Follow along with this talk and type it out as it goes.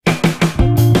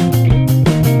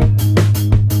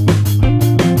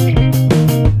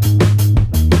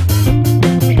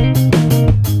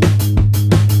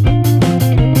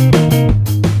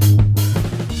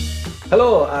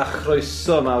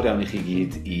Croeso mawr iawn I chi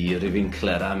gyd I Rifin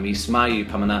Clera mis Mai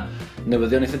pan mae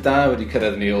newyddion eitha da wedi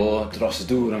cyrraedd ni o dros y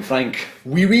dŵr yn Ffrainc.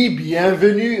 Oui,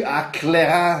 bienvenue à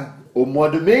Clera au mois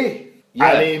de mai. Yeah.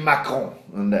 Allez Macron,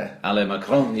 ynde? Ale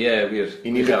Macron, wir.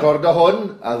 I ni recordo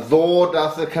hwn, a ddod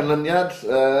ath y canlyniad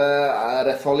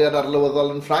a'r etholiad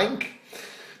arlywyddol yn Ffrainc,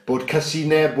 bod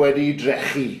casineb wedi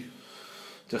drechu.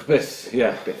 Dych byth,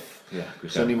 Byth.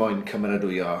 So ni moyn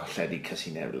cymeradwyo lledu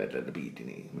casineb ledled y byd I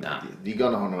ni. Na.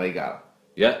 Ddigon ohono fe I gael.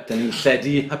 Da ni'n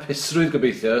lledu hapusrwydd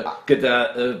gobeithio gyda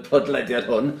y podlediad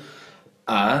hwn.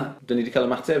 A, da ni wedi cael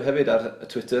ymateb hefyd ar y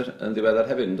Twitter yn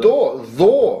ddiweddar hefyd.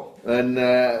 Ddo. Yn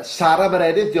Sara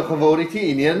Meredydd, diolch yn fawr I ti,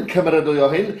 ni yn cymeradwyo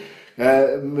hyn.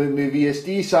 Mi fues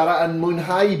di, Sara, yn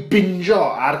mwynhau binjo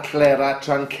ar Clera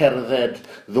tra'n cerdded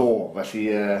ddo. Felly,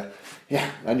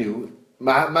 yn yw.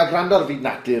 Mae gwrando ar fyd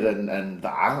natur yn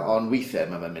dda, ond weithiau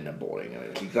mae'n mynd yn boring.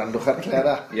 Felly gwrandwch ar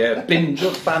Clera.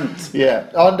 Binjo'r bant.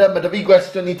 Ond mae da fi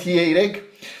gwestiwn I ti, Eirig.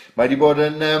 Mae wedi bod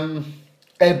yn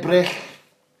ebryll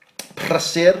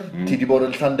prysur. Ti wedi bod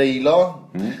yn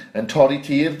Llandeilo, yn torri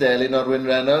tir, Delyn Orwyn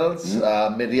Reynolds, a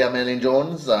Miriam Elin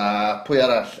Jones, a pwy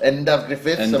arall? Endaf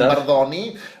Griffiths, yn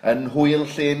Barddoni, yn hwyl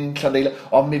llyn Llandeilo.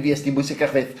 Ond mi fues di'n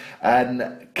bwysicach fydd yn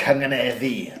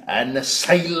cyngeneddu, yn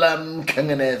asylum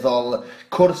cyngeneddol,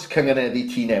 cwrs cyngeneddu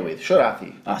Tŷ Newydd. Siwr a thi?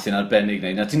 A ti'n arbennig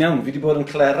neud. Na ti'n iawn, fi wedi bod yn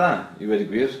Clera, I wedi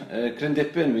gwir. Gryn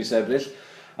dipyn mis ebryll.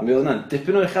 A mi oedd hwnna'n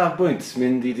dipyn o uchafbwynt,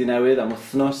 mynd I Tŷ Newydd am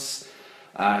wythnos,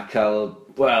 a cael,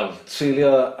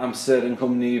 treulio amser yng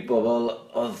nghwmni bobl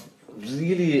oedd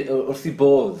really wrth I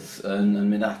bodd yn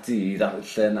mynd ati I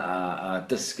ddarllen a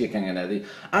dysgu cyngeneddu.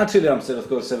 A treulio amser, wrth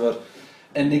gwrs, efo'r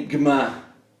enigma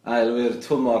a elwyr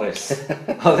Twm Morris.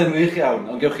 Oedd yn wych iawn,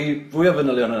 ond gewch chi fwy o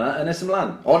fanylion yna yn nes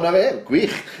ymlaen. O, na fe,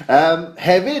 gwych.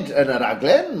 Hefyd yn yr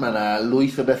aglen, mae yna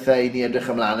lwyth o bethau I ni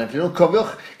edrych ymlaen.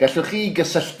 Cofiwch, gallwch chi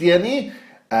gysylltu â ni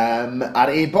ar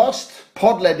e-bost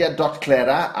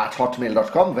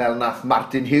podlediad.clera@hotmail.com fel nath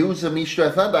Martin Hughes y mis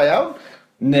diwetha, da iawn.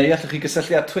 Neu allwch chi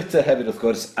gysylltu ar Twitter hefyd wrth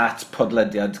gwrs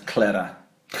 @podlediadclera.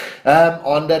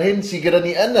 Ond yr hyn sydd gyda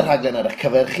ni yn yr rhaglen ar eich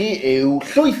cyfer chi yw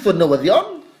llwyth o newyddion,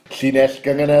 llinell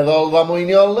gyngeneddol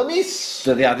ddamweiniol y mis,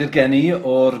 dyddiadur gen I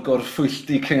o'r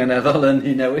gorffwyllti cyngeneddol yn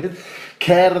Nhŷ Newydd,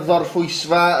 cerdd o'r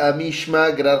phwysfa y mis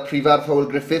yma gyda'r prifardd Hywel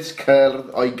Griffiths,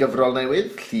 cerdd o'i gyfrol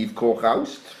newydd, Llif Coch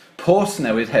Awst. Post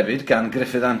newydd hefyd gan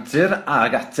Gruffydd Antur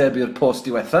ag ateb i'r post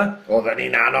diwetha. Oedden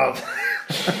ni'n anodd.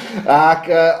 Ac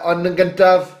ond yn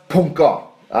gyntaf, pwnco.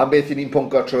 Am beth I ni'n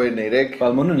pwnco tro hyn, Eirig?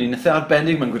 Wel, mae hwnnw'n un eitha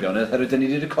arbennig mewn gwirionedd, oherwydd da ni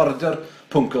wedi recordio'r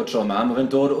pwnco tro yma. Mae fe'n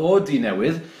dod o Dŷ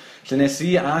Newydd, lle nes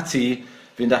I a ti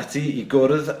fynd ati I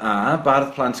gwrdd â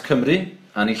Bardd Plant Cymru,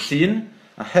 Ani Llun,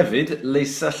 a hefyd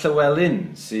Leisa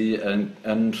Llywelyn, sy'n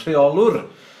yn rheolwr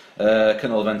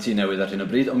canolfan Tŷ Newydd ar hyn o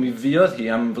bryd, ond mi fuodd hi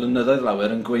am flynyddoedd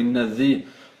lawer yn gweinyddu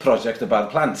prosiect y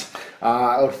Bardd Plant.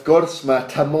 A wrth gwrs, mae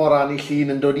tymor Ani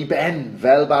Llun yn dod I ben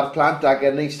fel Bardd Plant ac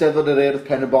yn eisteddfod yr Urdd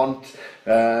Pen y Bont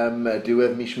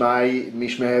diwedd mis Mai,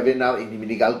 mis Mehefin nawr, I ni'n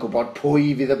mynd I gael gwybod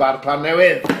pwy fydd y Bardd Plant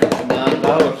newydd. Yna'n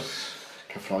fawr.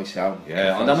 Cyffroes iawn.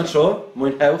 Ond am y tro,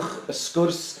 mwynhewch y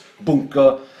sgwrs bwnco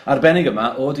arbennig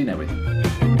yma o Dŷ Newydd.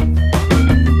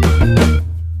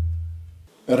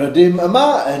 Yr ydym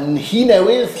yma yn Nhŷ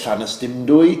Newydd,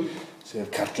 Llanystumdwy, sef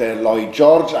cartre Lloyd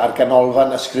George a'r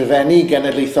ganolfan ysgrifennu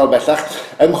genedlaethol bellach,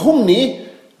 yng nghwmni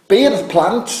beirdd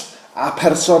plant a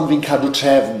person fi'n cadw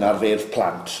trefn ar feirdd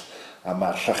plant. A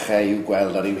mae'r llychau i'w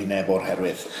gweld ar i'w hyneb o'r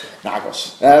herwydd. Nagos.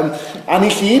 Ani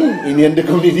Llun, I ni yn dy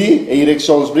gwmni di, Eirig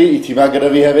Salisbury, I ti fa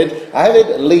gyda fi hefyd, a hefyd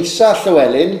Leisa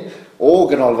Llywelyn o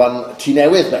ganolfan Tŷ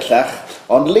Newydd bellach.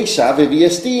 Ond Leisa, fe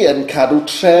fues di yn cadw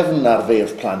trefn ar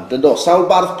feirdd plant, ynddo? Sawl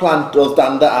bardd plant oedd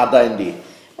dan dy adain di?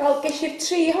 Wel, geisi'r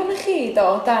 3 ohonych chi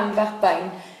do, dan dy adain.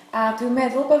 A dwi'n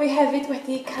meddwl bod fi hefyd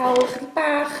wedi cael chydig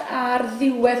bach ar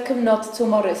ddiwedd cyfnod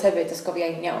Twm Morris hefyd, os gofio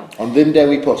i'n iawn. Ond ddim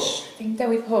Dewi Pws? Ddim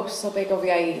Dewi Pws o be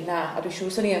gofio I, na, a dwi'n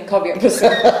siŵr sy'n ni yn cofio pws.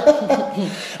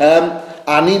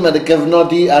 Ani, mae dy gyfnod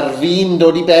di ar fi'n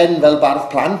dod I ben fel bardd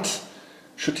plant.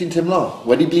 Siw ti'n teimlo?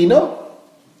 Wedi blino?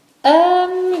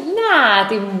 Na,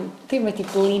 dim wedi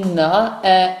blino.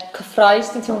 Cyffroes,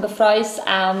 dwi'n teimlo'n gyffroes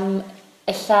am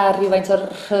ella rhywfaint o'r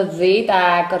rhyddid a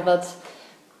gorfod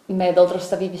meddwl dros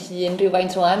da fi fy hun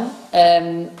rhywfaint rwan.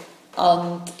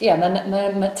 Ond,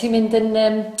 ti'n mynd yn...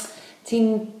 Ti'n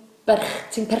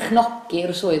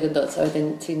perchnogi'r swydd yn dod, so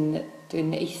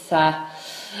dwi'n eitha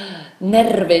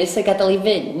nerfus a gadael I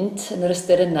fynd yn yr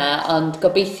ystyr yna, ond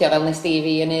gobeithio fel nes di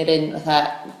fi yn yr un,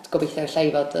 gobeithio lle I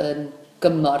fod yn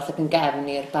gymorth ac yn gefn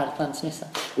i'r Bardd Plant nesaf.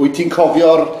 Wyt ti'n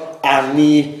cofio'r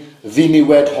Ani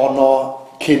ddiniwed honno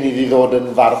cyn iddi ddod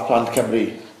yn Fardd Plant Cymru?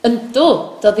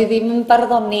 Yndw, doedd I ddim yn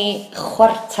barddoni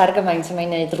chwarter gymaint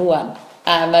yma'n ei wneud rwan.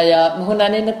 A mae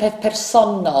hwnna'n un y peth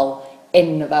personol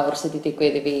enfawr sydd wedi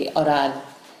digwydd i fi o ran.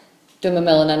 Dwi'n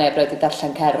meddwl yna neb roed i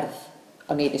darllen cerdd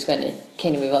o'n i wedi sgwennu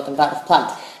cyn i mi fod yn fardd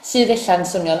plant. Sydd ella'n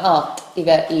swnio'n od i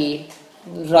fe i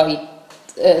roi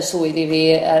swydd i fi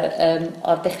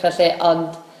o'r dechrau lle,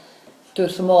 ond dwi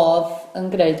wrth fy modd yn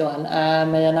gwneud o'n, a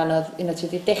mae o'n anodd unwaith ti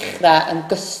wedi dechrau yn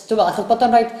gystw, achos bod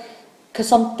o'n rhoi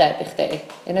cysondeb i chdi.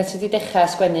 Unwaith ti wedi dechrau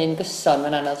sgwennu'n gyson,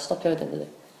 mae'n anodd stopio wedyn dydi.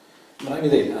 Mae'n rhaid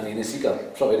i ddweud, a nes i gael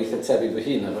profiad eitha tebyg fy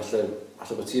hun, a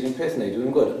falle bod ti'n un peth wneud,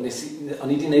 dwi'n gwybod, o'n i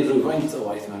wedi gwneud rhywfaint o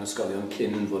waith mewn ysgolion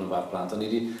cyn fod yn fardd plant, o'n i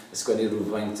wedi ysgwennu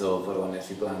rhywfaint o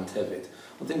farddoniaeth i blant hefyd,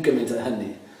 ond ddim gymaint o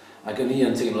hynny. Ac o'n i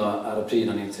yn teimlo ar y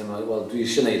pryd, o'n i'n teimlo, wel, dwi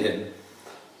eisiau gwneud hyn,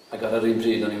 ac ar yr un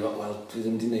pryd o'n i'n fel, wel, dwi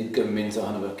ddim wedi gwneud gymaint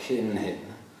ohono fo cyn hyn.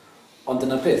 Ond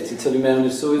dyna'r peth, ti'n tyfu mewn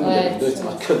i'r swydd,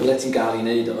 mae'r cyfle ti'n gael i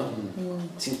wneud o,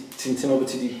 ti'n teimlo bod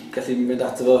ti wedi gallu mynd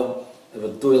ato fo,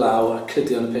 efo dwy law a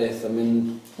cydio yn y peth a mynd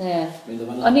o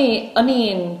fanna. O'n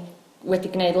i'n wedi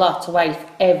gwneud lot o waith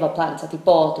efo plant a di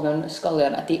bod mewn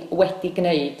ysgolion a di wedi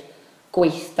gwneud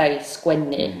gweithdai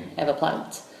sgwennu efo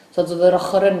plant. So oedd yr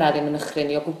ochr yna ddim yn ychryn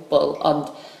i o gwbl, ond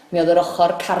mi oedd yr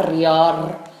ochr cario'r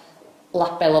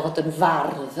label o fod yn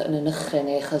fardd yn ychryn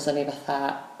i, achos o'n i fatha,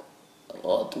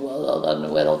 oedd yn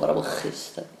weddol brawychus.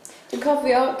 Dwi'n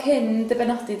cofio cyn dy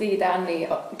benodi di, Dani,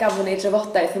 gafon ni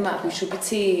drafodaeth yma, dwi'n siŵr bod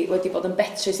ti wedi bod yn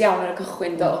betrus iawn ar y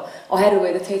cychwyn do,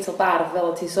 oherwydd y teitl bardd fel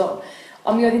o ti sôn.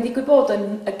 Ond mi oedd hi'n digwydd bod yn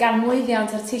y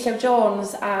ganmlwyddiant ar T. Llew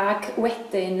Jones ac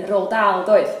wedyn Roald Dahl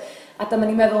doedd. A dyma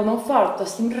ni'n meddwl mewn ffordd,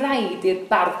 does dim rhaid i'r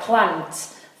bardd plant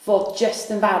fod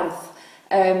just yn fardd.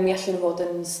 Mi allan nhw fod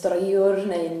yn storiwr,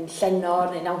 neu'n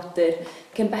llenor, neu'n awdur,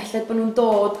 cyn belled bod nhw'n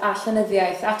dod â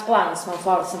llenyddiaeth at blant mewn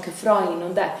ffordd sy'n cyffroen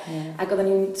nhw'n de. Ac oedden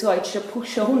ni'n eisiau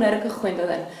pwysio hwnna ar y cychwyn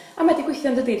doedden. A mae wedi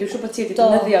gweithio yn dydi, dwi'n siŵr bod ti wedi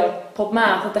defnyddio pob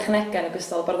math o dechnegau yn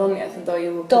ogystal o barddoniaeth yn dod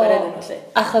i'w gyferedyn nhw.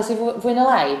 Achos i fwy na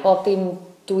lai, bob dim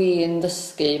dwi'n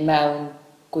dysgu mewn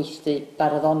gweithdy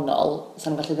barddonol,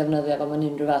 sa'n gallu ddefnyddio fo mewn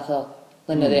unrhyw fath o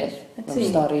lenyddiaeth, mewn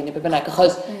stori neu be bynnag,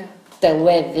 achos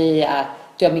delweddu a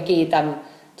diolch i gyd am,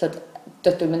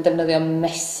 dydw i'n defnyddio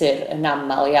mesur yn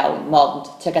aml iawn, mond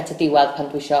tuag at y diwedd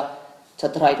pan dwi eisiau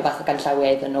rhoi rhywbeth o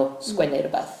ganllawiau iddyn nhw, sgwennu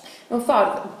rhywbeth. Mewn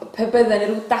ffordd, pe bydden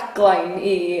nhw daglaen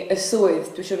i y swydd,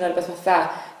 dwi'n siŵr yn rhywbeth fatha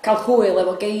cael hwyl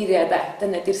efo geiriau,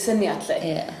 dyna di'r syniad lle.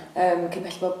 Cyn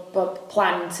bell bod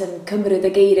plant yn cymryd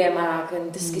y geiriau yma ac yn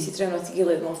dysgu si drewn at ei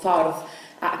gilydd mewn ffordd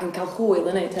ac yn cael hwyl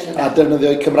yn neud hynny. A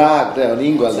defnyddio'i Cymraeg, o'n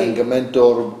i'n gweld yn gymaint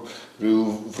o'r rhyw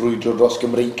frwydro dros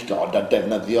Gymreicdod a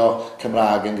defnyddio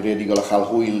Cymraeg yn greadigol a chael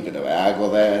hwyl gyda fe, ac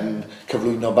oedd e'n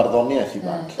cyflwyno barddoniaeth i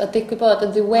blant. A digwydd bod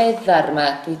yn ddiweddar yma,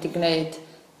 dwi wedi gwneud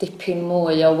dipyn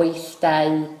mwy o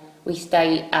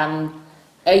weithdai am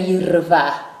eirfa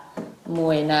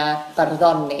mwy na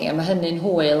barddoni, a mae hynny'n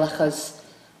hwyl achos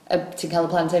ti'n cael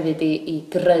y plant hefyd i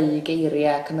greu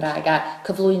geiriau Cymraeg a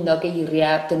cyflwyno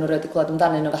geiriau, dyn nhw wedi clywed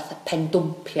amdanyn nhw fatha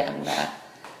pendwmpian a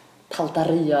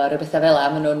paldario a bethau fel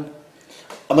yna,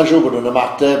 A mae'n siŵr bod nhw'n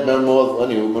ymateb mewn modd,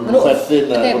 maen nhw'n chwerthin.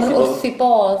 Maen nhw'n wrth i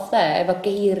bodd, efo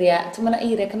geiriau, ti'n mynd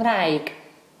eiriau Cymraeg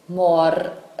mor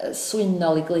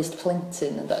swynol i glist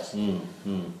plentyn, yn does?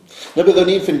 Na beth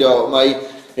o'n i'n ffindio,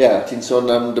 ti'n sôn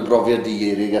am dy brofiad di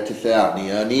Eirig a Tille Ani,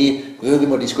 a ni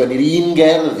ddim wedi sgwennu'r un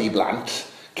gerdd i blant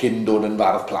cyn dod yn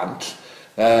fardd plant,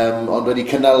 ond wedi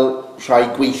cynnal rhai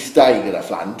gweithdai gyda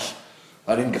phlant,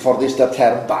 a ni'n gyfforddus da'r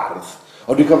term bardd.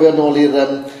 Ond dwi'n cofio nôl i'r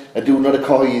diwrnod y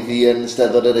coeddi yn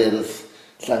Steddfod yr Urdd,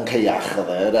 Llancaiach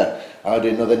oedd e, a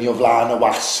wedyn oedd ni o flaen y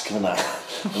wasg fyna.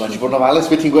 Mae'n bod yn ofalus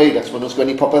beth ti'n gweud, achos maen nhw'n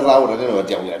sgwennu popeth lawr yn y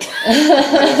diawliad.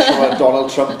 Donald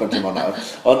Trump yn ti'n mwyn nawr.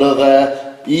 Ond oedd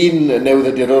un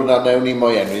newyddiadurwr na newn ni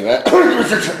mwy enwi fe.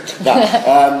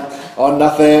 Ond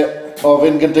nath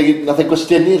e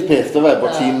gwestiynu'r peth, do fe,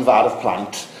 bod ti'n fardd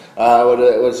plant. A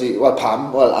wedi si, wel pam,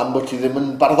 am bod ti ddim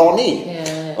yn barddoni.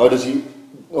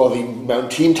 Oedd hi'n mewn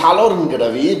tîm talwrn gyda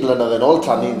fi, blynedd yn ôl,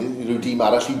 tan i rhyw dîm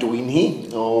arall i dwy'n hi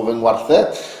o fy ngwarthau.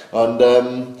 Ond,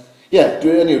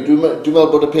 dwi'n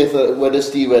meddwl bod y peth wedys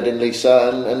di wedyn, Leisa,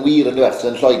 yn wir yn dweud,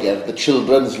 yn Lloegr, the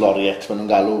Children's Laureate, maen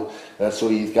nhw'n galw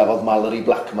swydd gafodd Mallory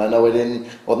Blackman, a wedyn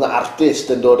oedd yna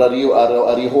artist yn dod ar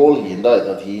ei hôl hi,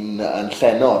 oedd hi'n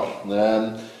llenor.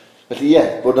 Felly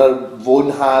bod yna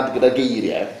fwynhad gyda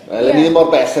geiriau. Ni ddim mor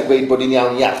bell a gweud bod ni'n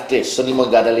iawn i artist, so ni'n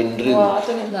mwyn gadael unrhyw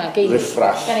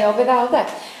riffraff. Gan i ofyn ddal, de.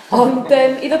 Ond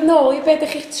i ddod nôl i beth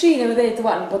ydych chi'ch trin yn dweud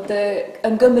wan, bod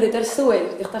ymgymryd ar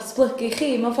swydd, wedi'ch datblygu chi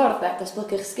mewn ffordd,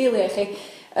 datblygu'ch sgiliau chi.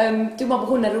 Dwi'n meddwl bod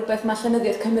hwnna rhywbeth mae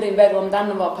Llenyddiaeth Cymru'n feddwl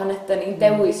amdano fo pan ydyn ni'n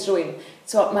dewis rhywun.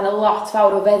 Mae yna lot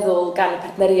fawr o feddwl gan y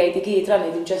partneriaid i gyd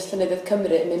rannu, ddim jyst Llenyddiaeth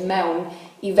Cymru yn mynd mewn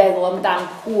i feddwl amdan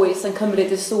pwy sy'n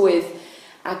cymryd y swydd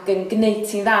ac yn gwneud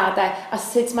ti'n dda, de, a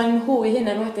sut mae'n hwy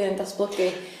hynny wedyn yn datblygu.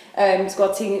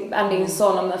 Ti'n Anni'n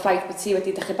sôn am y ffaith bod ti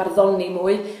wedi dechrau barddoni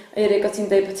mwy, Eirig o ti'n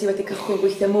dweud bod ti wedi cychwyn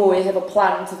gweithio mwy hefo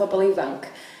plant a phobl ifanc.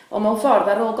 Ond mewn ffordd,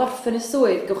 ar ôl gorffen y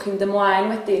swydd, gewch chi'n ymlaen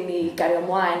wedyn i gario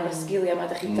ymlaen o'r sgiliau yma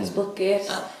ydych chi'n datblygu ers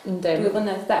 2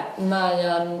 flynedd, de? Mae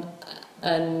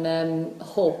o'n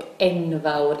hwb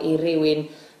enfawr i rywun,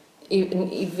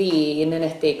 i fi yn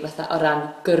enedig fatha o ran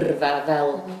gyrfa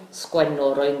fel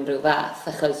sgwennwr o unrhyw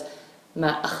fath,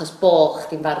 achos bo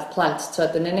chdi'n bardd plant,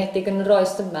 yn enedig yn yr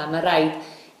oes yma, mae rhaid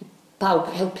i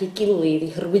bawb helpu gilydd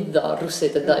i hyrwyddo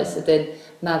rwsyd yn does. Ydyn,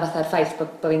 mae fatha'r ffaith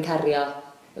bod fi'n cario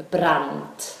y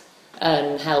brand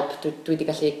yn help. Dwi wedi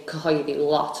gallu cyhoeddi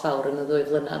lot fawr yn y 2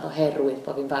 flynedd oherwydd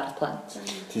bod fi'n bardd plant.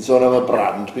 Ti'n sôn am y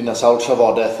brand, bydd na sawl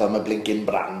trafodaeth am y blincyn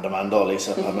brand yma yn dolis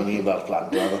pan o'n i'n bardd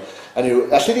plant.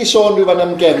 Alli di sôn rhywun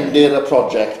am gefndir y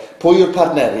prosiect, pwy yw'r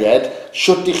partneriaid,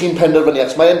 siwt i chi'n penderfynu,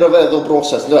 ac mae'n ryfeddol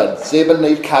broses, yn dweud, sef yn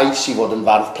gwneud cais i fod yn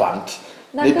fardd plant.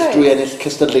 Nid drwy ennill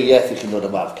cystadleuaeth i chi'n dod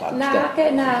yn fardd plant.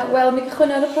 Na, wel, mi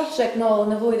gychwynnodd y prosiect nôl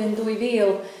yn y flwyddyn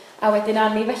 2000, a wedyn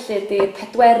Anni felly ydy'r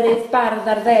 4rydd bardd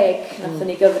ar 10 nath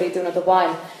ni gyfri diwrnod o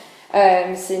blaen,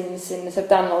 sy'n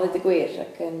syfdanol i gwir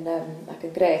ac yn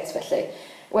gret felly.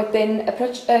 Wedyn, y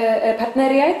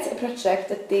partneriaid, y prosiect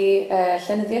ydy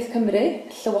Llenyddiaeth Cymru,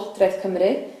 Llywodraeth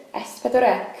Cymru,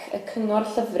 S4C, y Cyngor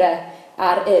Llyfrau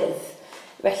a'r Urdd.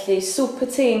 Felly, super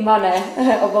tîm fan'na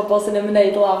o bobl sy'n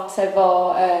ymwneud lot efo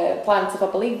plant a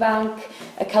phobl ifanc,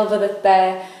 y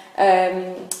celfyddydau,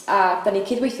 a da ni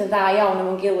cydweithio'n dda iawn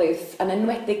am o'n gilydd, yn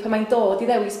enwedig pan mae'n dod i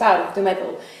ddewis bardd, dwi'n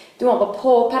meddwl bod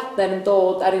pob partner yn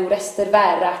dod ar ryw restr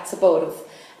fer at y bwrdd,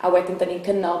 a wedyn da ni'n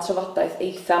cynnal trafodaeth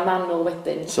eitha manwl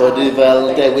wedyn. So ydy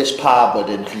fel dewis pab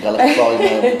wedyn, chi'n cael eich rhoi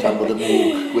mewn tan bod y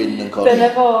mwg gwyn yn codi? Dyna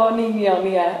fo yn union,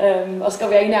 ie. Os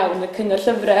gofio i nawn, y Cyngor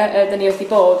Llyfrau, da ni wedi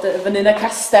bod fyny yn y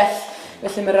castell,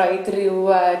 felly mae'n rhoi rhyw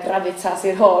gravitas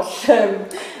i'r holl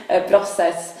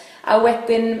broses. A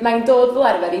wedyn mae'n dod fel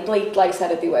arfer i bleidlais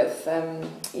ar y diwedd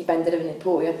i benderfynu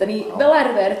pwy. A da ni fel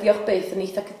arfer, diolch byth, yn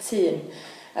eitha cytun,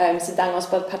 sy'n dangos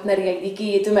bod partneriaid i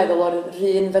gyd, dwi'n meddwl, o'r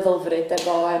un feddylfryd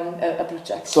efo y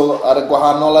prosiect. So ar y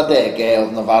gwahanol adegau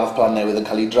oedd yna fardd plan newydd yn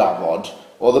cael ei drafod,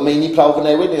 oedd y meini prawf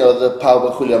yn newid neu oedd y pawb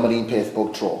yn chwilio am yr un peth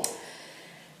bob tro?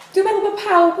 Dwi'n meddwl bod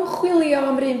pawb yn chwilio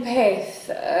am yr un peth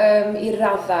i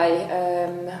raddau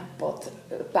bod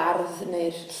bardd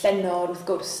neu'r llenor wrth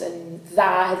gwrs yn dda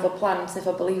efo plant neu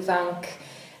phobl ifanc,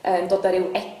 yn dod ar ryw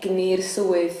egni i'r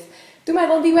swydd. Dwi'n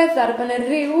meddwl yn ddiweddar bod yna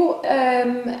ryw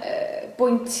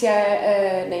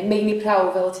bwyntiau neu meini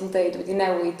prawf fel ti'n dweud wedi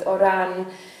newid o ran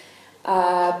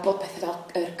bod pethau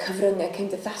fel yr cyfryngau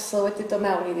cymdeithasol wedi dod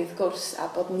mewn iddi wrth gwrs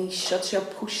a bod ni eisiau trio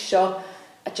pwysio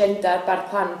agenda'r bardd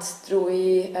plant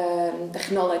drwy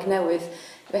dechnoleg newydd.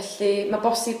 Felly mae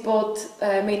bosib bod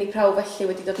meini prawf felly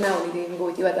wedi dod mewn i ddim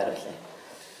fwy diweddar felly.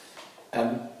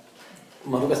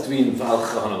 Mae rhywbeth dwi'n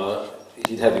falch ohono fo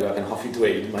hyd heddiw ac yn hoffi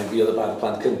dweud, mae fi oedd y bardd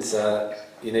plant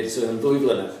cyntaf i wneud swydd am 2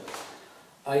 flynedd.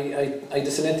 Ai dy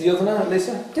syniad di oedd hwnna,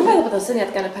 Lisa? Dwi'n meddwl bod o'n syniad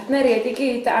gan y partneriaid i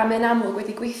gyd a mae'n amlwg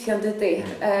wedi gweithio yn dydy.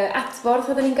 Adborth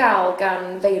oedden ni'n gael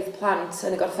gan feirdd plant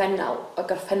yn y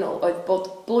gorffennol oedd bod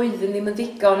blwyddyn ddim yn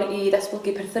ddigon i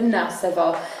ddatblygu perthynas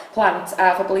efo plant a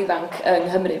phobl ifanc yng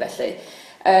Nghymru felly.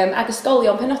 Ac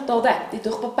ysgolion penodol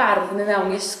dydwch bod bardd yn mynd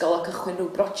mewn i ysgol a cychwyn rhyw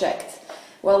brosiect.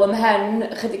 Wel, ymhen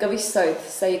chydig o fisoedd,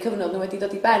 sef cyfnod nhw wedi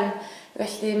dod i ben.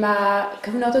 Felly mae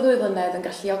cyfnod o 2 flynedd yn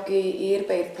galluogi i'r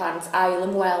beirdd plant ail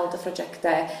ymweld y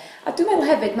phrosiectau. A dwi'n meddwl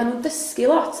hefyd, maen nhw'n dysgu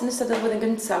lot yn ystod y flwyddyn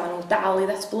gyntaf, maen nhw'n dal i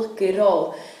ddatblygu'r rôl.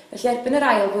 Felly erbyn yr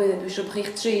ail flwyddyn, dwi'n siŵr bod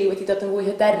chi'ch 3 wedi dod yn fwy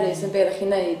hyderus yn beth ydych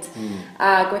chi'n neud.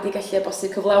 Ac wedi gallu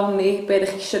bosib cyflawni, beth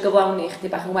ydych chi eisiau gyflawni,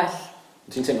 chdi bach yn well.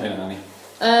 Ti'n teimlo hynna, Anni?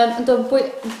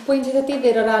 Pwynt eitha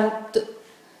difyr o ran,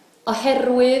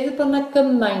 oherwydd bod yna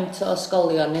gymaint o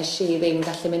ysgolion nes i ddim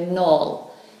gallu mynd nôl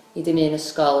i dim un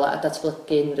ysgol a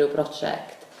datblygu unrhyw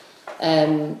brosiect.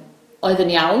 Oedd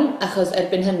yn iawn, achos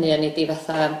erbyn hynny o'n i di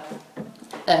fatha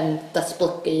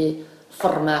datblygu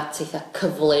fformat eitha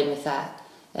cyflym,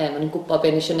 o'n i'n gwybod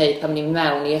beth o'n eisiau gwneud pan o'n i'n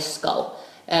mewn i ysgol.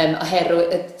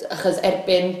 Achos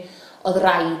erbyn oedd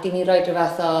rhaid i ni roi rhyw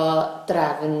fath o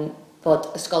drefn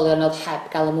bod ysgolion oedd heb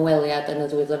gael ymweliad yn y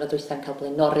 2 flynedd dwytha'n cael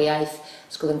blaenoriaeth,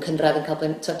 ysgolion cynradd yn cael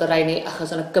blaenoriaeth, rhaid ni,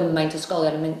 achos o'n gymaint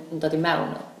ysgolion yn dod i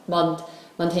mewn.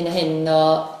 Ond hyn a hyn o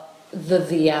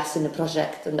ddyddias yn y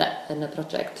prosiect, yn y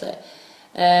prosiect.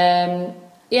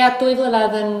 Ia, 2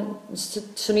 flynedd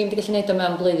swn i'n wedi gallu gwneud o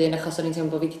mewn blwyddyn achos o'n i'n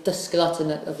teimlo bod fi wedi dysgu lot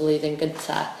yn y flwyddyn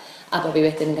gyntaf a bod fi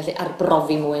wedyn yn gallu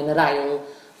arbrofi mwy yn yr ail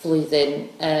flwyddyn.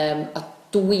 A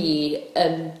dwi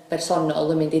yn bersonol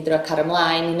yn mynd i drio car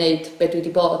ymlaen i wneud beth dwi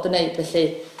wedi bod yn wneud, felly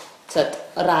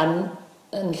o ran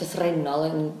yn llythrenol,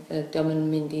 diolch yn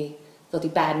mynd i ddod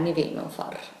i ben i fi mewn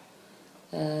ffordd.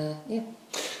 Ie.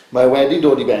 Mae wedi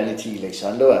dod i ben i ti,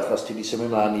 Leisa, ynddo, achos ti wedi symud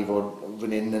ymlaen i fod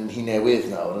fan hyn yn hi newydd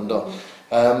nawr, ynddo.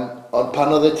 Ond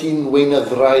pan oedd ti'n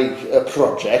weinyddraig y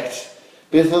prosiect,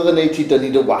 beth oedd yn neud ti dynnu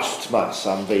dy wallt mas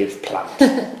am feirdd plant?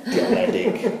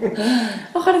 Dioledig.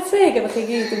 O, chwarae teg efo chi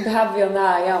gyd yn byhafio'n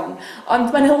dda iawn.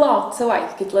 Ond mae'n lot o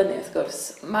waith gydlynu, wrth gwrs.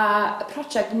 Mae y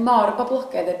prosiect mor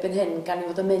boblogaidd erbyn hyn gan i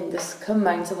fod yn mynd ys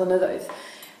cymaint o flynyddoedd.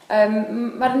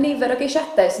 Mae'r nifer o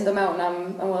geisiadau sy'n dod mewn am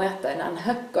ymweliadau yn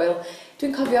anhygoel.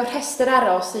 Dwi'n cofio rhestr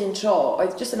aros un tro,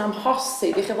 oedd jyst yn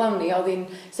amhosib i chyflawni, oedd un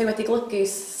sy'n wedi golygu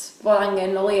fod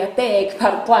angen o leia 10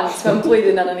 par plant mewn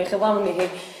blwyddyn arno ni chyflawni hi.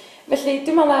 Felly,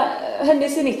 dwi'n meddwl na hynny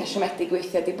sy'n eitha siomedig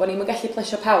weithiau, di bod ni'n gallu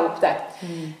plesio pawb, de.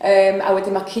 A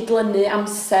wedyn mae cydlynu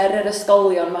amser yr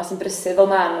ysgolion yma sy'n brysydd fel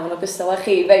man nhw'n ogystal â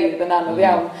chi feirdd yn anodd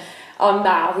iawn. Ond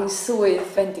na, oedd hi'n swydd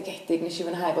fendigedig nes i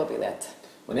fynhau bob eiliad.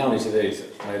 Mae'n iawn i ti ddeud,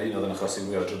 mae'r un oedd yn achosi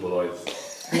mwy o drwbl oedd.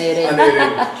 Neu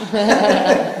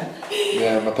Ie,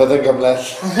 mae pethau'n gymlell.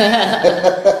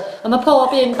 Ond mae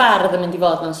pob un bardd yn mynd i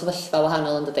fod mewn sefyllfa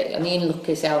wahanol yn dydi. O'n i'n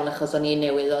lwcus iawn achos o'n i'n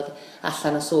newydd oedd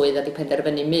allan o swydd a di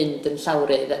penderfynu mynd yn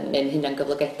llawrydd yn hynna'n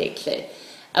gyflogedig lle.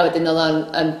 A wedyn oedd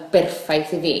o'n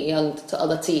berffaith i fi, ond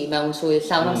oedd o ti mewn swydd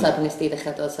llawn amser pan nes ti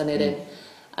ddechrau dod o'n i'r un.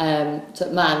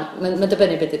 Mae'n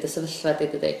dibynnu beth ydy sefyllfa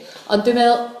dydy. Ond dwi'n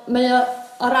meddwl,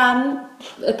 o ran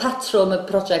y patrwm y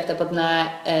prosiect a bod yna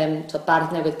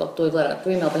bardd newydd bob 2 flynedd,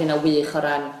 dwi'n meddwl bod hynna wych o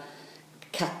ran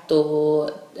cadw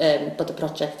bod y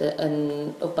prosiect yn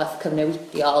rhywbeth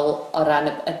cyfnewidiol o ran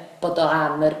bod o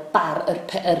am yr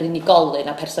unigolyn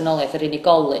a personoliaeth yr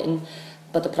unigolyn,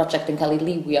 bod y prosiect yn cael ei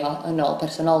liwio yn ôl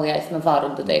personoliaeth mewn ffordd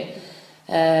yn dydi.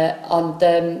 Ond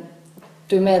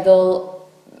dwi'n meddwl,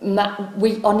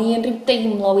 o'n i yn rhyw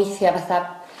deimlo weithiau fatha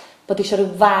bod eisiau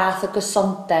rhyw fath o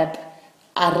gysondeb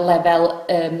ar lefel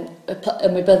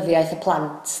ymwybyddiaeth y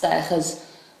plant, achos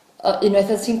unwaith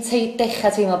oedd ti'n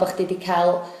dechrau teimlo bod chdi wedi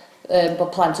cael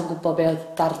bod plant yn gwybod beth oedd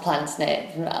bardd plant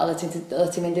neu oedd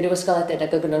ti'n mynd i ryw ysgoledig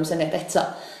ac oedd nhw'n syniad eto.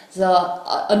 So,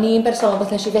 o'n i'n bersonol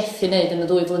beth nes i fethu wneud yn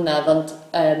y 2 flynedd, ond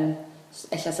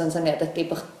ella sy'n syniad ydy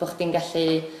bod chdi'n gallu,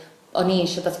 o'n i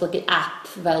eisiau datblygu app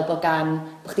fel bod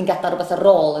chdi'n gadael rhywbeth ar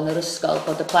ôl yn yr ysgol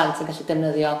bod y plant yn gallu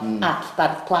defnyddio app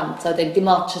bardd plant. A wedyn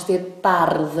dim ots os di'r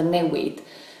bardd yn newid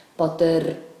bod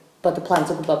y plant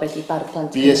yn gwybod beth i bardd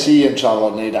plant. BSc yn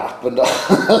trafod wneud app yn dod.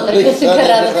 Beth sy'n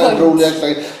cyrraedd y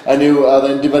pwynt. Oedd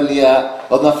e'n dibynnu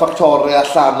oedd yna ffactorau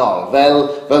allanol,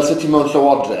 fel sy'n ti mewn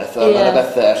llywodraeth, oedd yna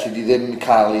bethau allu di ddim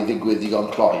cael ei ddigwydd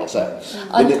digon cloi, oes e?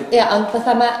 Ond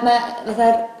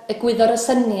fatha'r egwyddor y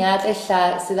syniad ella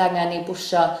sydd angen i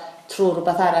bwysio trwy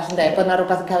rhywbeth arall, bod yna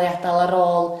rhywbeth yn cael ei adael ar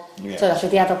ôl,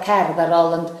 allu di adael cerdd ar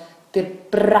ôl, ond di'r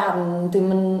brand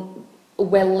ddim yn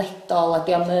weledol a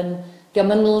diolch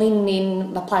yn linyn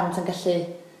mae plant yn gallu.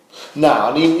 Na,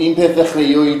 ond un peth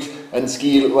ddechreuwyd yn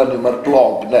sgil, mae'r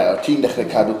blog na, ti'n dechrau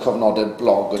cadw cofnodau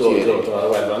blog o ti.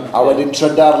 A wedyn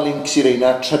trydar links i'r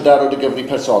reina, trydar o dy gyfri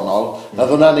personol, a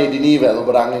ddwna'n neud i ni feddwl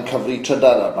bod angen cyfri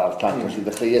trydar ar bardd plant, felly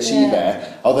ddechreuais i fe,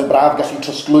 a oedd e'n braf gallu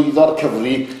trosglwyddo'r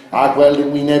cyfri a gweld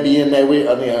yn wyneb i yn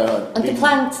newid. Ond y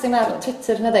plant ddim ar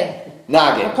Twitter na di? Na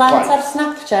ge, mae plant ar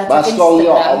Snapchat ac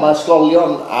Instagram. Mae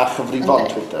ysgolion a chyfrifon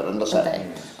Twitter yn dos e.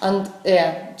 Ond,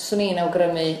 swn i'n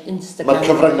awgrymu Instagram. Mae'r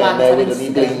cyfryngau newid yn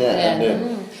ei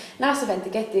blaenau. Na sy'n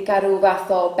fendigedig ar rhyw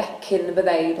fath o becyn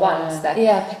byddai blant, de.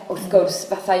 Wrth gwrs,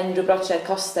 fatha unrhyw brosiect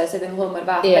costau sydd yn hlwm yr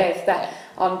fath beth, de.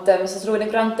 Ond os oes rhywun yn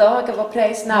gwrando ac efo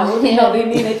pres nawr, ni'n noddi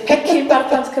ni'n neud pecyn bar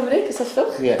plant Cymru,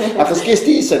 cysylltwch. Achos ges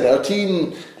ti syniad, o ti'n,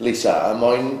 Lisa, a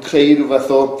moyn creu rhyw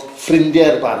fath o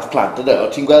ffrindiau'r bardd plant, yna? O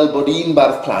ti'n gweld bod un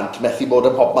bardd plant methu bod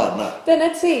ym mhob man na?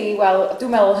 Dyna ti, wel,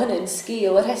 dwi'n meddwl hynny'n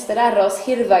sgil y rhestr aros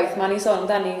hirfaith ma'n i sôn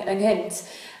amdani ynghynt.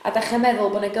 A da chi'n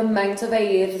meddwl bod yna gymaint o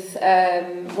feirdd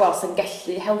sy'n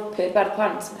gallu helpu'r bardd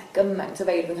plant, mae gymaint o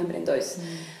feirdd yng Nghymru'n does.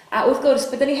 A wrth gwrs,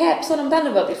 bydden ni heb sôn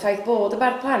amdano fo, di'r ffaith bod y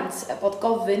bardd plant, bod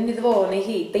gofyn iddo fo neu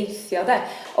hi deithio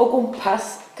o gwmpas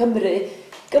Cymru,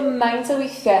 gymaint o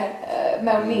weithiau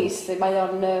mewn mis, lle mae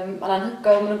o'n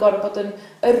anhygoel, maen nhw'n gorfod bod yn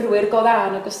yrwyr go dda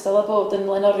yn ogystal â bod yn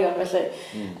lenorion felly.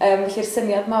 Felly'r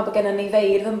syniad ma bod gennym ni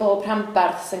feirdd yn bob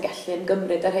rhanbarth sy'n gallu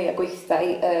ymgymryd ar rhai a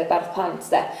gweithdau bardd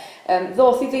plant.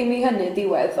 Ddoth i ddim i hynny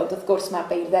diwedd, ond wrth gwrs mae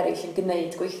beirdd eraill yn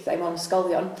gwneud gweithdau mewn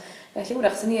ysgolion. Felly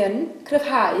wrach sy'n ni yn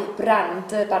cryfhau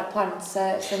brand y bardd plant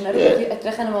sy'n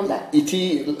edrych yn ymwneud. I ti,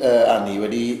 Annie,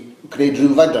 wedi gwneud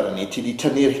rhywfaint ar hynny, ti wedi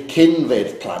tynnu'r cyn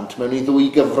feirdd plant mewn i 2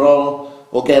 gyfrol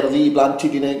o gerddi i blant ti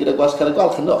wedi gwneud gyda Gwasgar y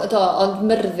Gwalch, ynddo? Do, ond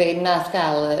Myrddin nath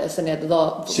gael y syniad ddo.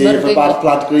 Sef y bardd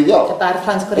plant gwreiddiol? Y bardd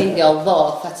plant gwreiddiol ddo,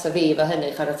 ffata fi fo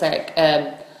hynny, chwarae teg.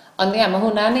 Ond ie, mae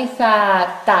hwnna'n eitha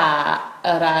da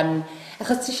o ran...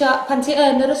 Achos pan ti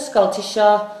yn yr ysgol,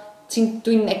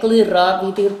 dwi'n egluro fi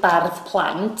di'r bardd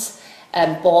plant,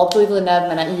 bob 2 flynedd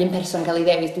mae yna un person yn cael ei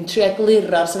ddewis, dwi'n trio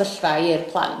egluro'r sefyllfa i'r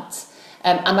plant.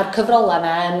 A mae'r cyfrola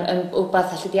yna yn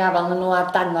rhywbeth allu di afal nhw ar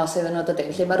dangos iddyn nhw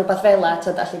dydyn. Felly mae rhywbeth fel yna,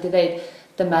 allu di ddeud,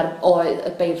 dyma'r oedd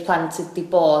y beir plant sydd wedi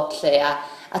bod lle.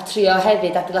 A trio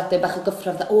hefyd adeiladu bach o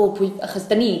gyffrodd, achos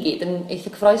da ni gyd yn eitha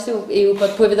cyffroes i'w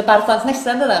bod pwy fydd y bardd plant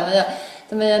nesaf yn dda.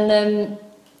 Mae'n...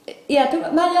 Ie,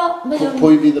 mae o...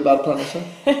 Pwy fydd y bardd plant nesaf?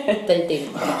 Deud dim.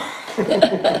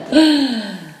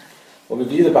 Wel, mi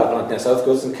fydd y bardd plant nesaf, wrth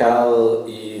gwrs, yn cael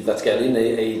ei ddatgelu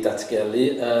neu ei datgelu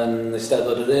yn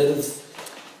Eisteddfod yr Urdd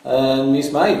mis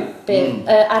Mai.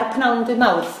 Ar pnawn dydd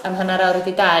Mawrth am hanner awr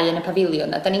wedi 2 yn y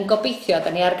pafiliwn, a da ni'n gobeithio,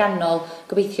 da ni ar ganol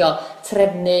gobeithio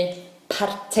trefnu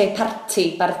parti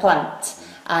bardd plant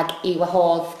ac i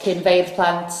wahodd cyn feirdd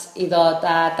plant i ddod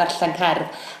a darllen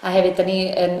cerdd. A hefyd da ni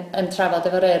yn trafod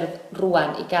efo'r Urdd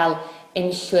rwan i gael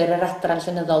enillwyr yr adran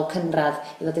llenyddol cynradd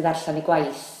i ddod i ddarllen ei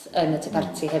gwaith yn y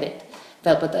parti hefyd.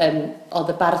 Fel bod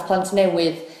oedd y bardd plant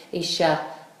newydd eisiau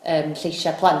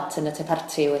lleisiau plant yn y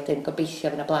parti, wedyn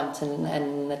gobeithio fyna blant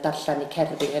yn darllen eu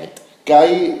cerddi hefyd.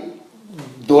 Gai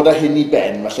ddod â hyn i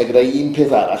ben, falle gyda un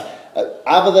peth arall,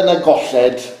 a fydde yna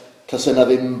golled tas yna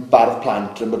ddim bardd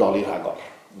plant yn bodoli rhagor,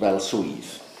 fel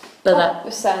swydd? Bydda.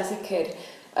 Bysa'n sicr.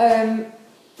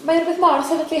 Mae'n rhywbeth mor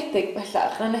sefydliedig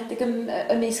bellach, yn enedig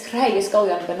ymysg rhai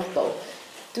ysgolion benodol.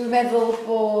 Dwi'n meddwl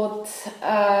bod...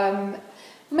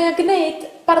 Mae'n gwneud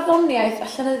barddoniaeth a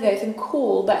llenyddiaeth yn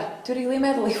cool, da. Dwi'n rili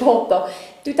meddwl i fod o.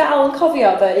 Dwi dal yn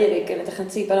cofio, da, Eirig, yn edrych yn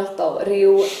tŷ benodol,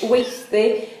 rhyw weithdy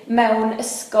mewn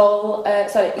ysgol...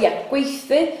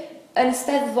 gweithdy yn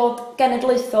Eisteddfod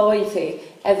Genedlaethol oedd hi,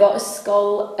 efo ysgol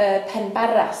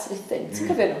Penbaras, rydyn. Ti'n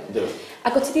cofio nhw?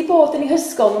 Ac o ti wedi bod yn ei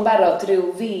hysgol nhw'n barod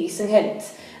rhyw fis ynghynt,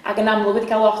 ac yn amlwg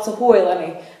wedi cael lot o hwyl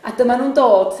arni. A dyma nhw'n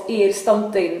dod i'r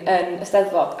stondin yn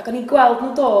Eisteddfod, ac o'n i'n gweld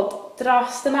nhw'n dod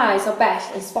dros y maes o bell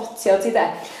yn spotio ti de.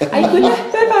 A'i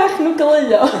gwynebau bach nhw'n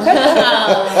gylio.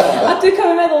 A dwi'n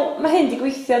cofio meddwl, mae hyn di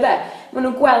gweithio de. Mae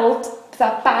nhw'n gweld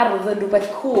bardd yn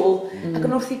rhywbeth cool, ac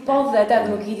yn wrth i bodde de,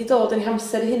 nhw gyd i dod yn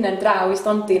hamser hynna'n draw i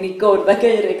stondin i gwrdd ag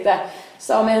Eirig de.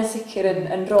 So mae'n sicr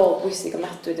yn rôl bwysig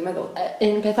ofnadwy, dwi'n meddwl.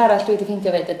 Un peth arall dwi wedi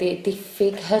ffeindio fyd ydy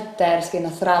diffyg hyder sgen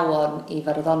athrawon i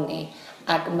farddoni.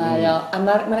 Ac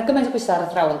mae'n gymaint o bwysau ar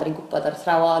athrawon, da ni'n gwybod ar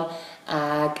athrawon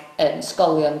ac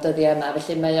ysgolion dyddiau yma.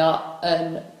 Felly mae o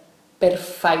yn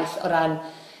berffaith o ran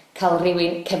cael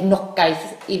rhywun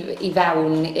cefnogaeth i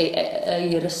fewn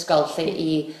i'r ysgol lle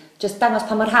i just dangos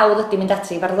pa mor hawdd ydy mynd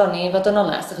ati i farddoni fod yn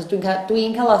onest, achos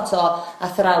dwi'n cael lot o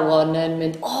athrawon yn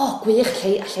mynd, gwych,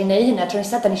 allai neu hynna, tro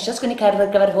nesaf, da ni eisiau sgwennu cerdd ar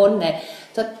gyfer hwn, neu.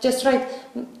 Just roed,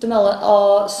 dwi'n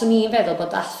meddwl, swn i'n feddwl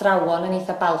bod athrawon yn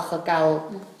eitha balch o gael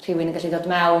rhywun yn gallu dod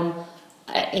mewn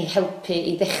i helpu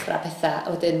i ddechrau pethau,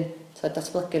 a wedyn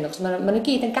datblygu nhw, achos maen nhw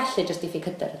gyd yn gallu just diffyg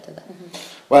hyder ydw.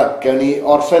 Wel, gewn ni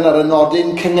orffen ar y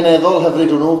nodyn cyngeneddol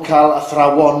hyfryd hwnnw cael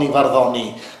athrawon i farddoni.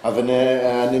 A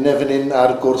nynne fan hyn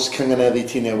ar gwrs cyngeneddu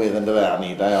ti newydd yn dyfa,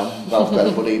 Ani, da iawn. Falch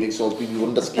gweld bod Eirig Salisbury wedi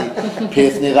bod yn dysgu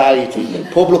peth neu ddau i ti.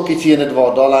 Pob lwc i ti yn y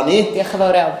dyfodol, Ani. Diolch yn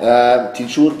fawr iawn.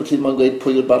 Ti'n siŵr bod ti'n moyn gweud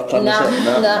pwy yw'r bardd plan nesaf?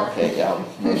 Na. Oce, iawn.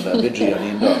 Fydri o'n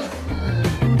i'n dod.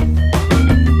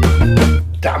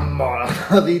 Damon,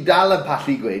 oedd hi dal yn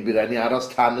pallu gweud, bydd rhaid ni aros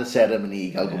tan y seremoni i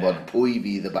gael gwybod pwy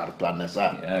fydd y bardd plan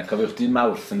nesaf. Cofiwch di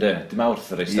Mawrth ynddo, di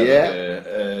Mawrth yr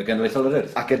Eisteddfod Genedlaethol yr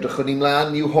Urdd. Ac edrychwn ni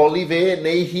mlaen i'w holi fe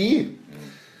neu hi.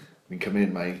 Mi'n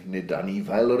cymryd mai nid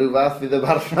anifail o ryw fath fydd y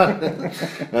bardd plan.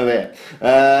 Na fe.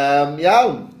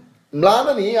 Iawn,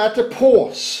 mlaen â ni at y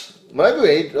pos. Mae'n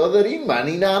gweud, oedd yr un man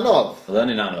i'n anodd. Oedd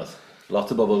yn un anodd.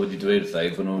 Lot o bobl wedi dweud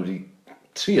wrthai, fod nhw wedi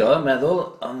trio, meddwl,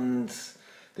 ond...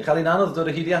 Di chael un anodd dod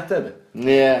o hyd i ateb?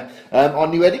 Ie,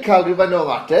 ond ni wedi cael rhywfaint o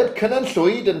ateb. Cynan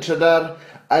Llwyd yn trydar,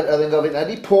 oedd yn gofyn,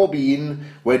 ydy pob un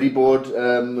wedi bod,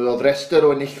 oedd rester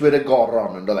o enillwyr y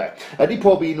goron, ynddo fe. Ydy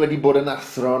pob un wedi bod yn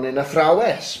athro neu'n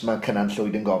athrawes, mae Cynan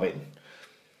Llwyd yn gofyn.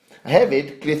 A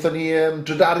hefyd, gleithon ni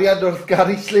drydariad wrth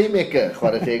Gary Slaymaker,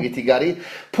 chwarae teg i ti Gary.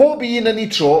 Pob un yn ei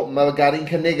tro, mae Gary'n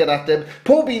cynnig yr ateb,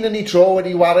 pob un yn ei tro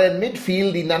wedi waren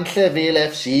midfield i Nanlle Fel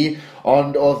FC,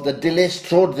 ond oedd y dilys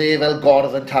trod dde fel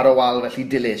gordd yn taro wal, felly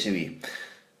dilys i fi.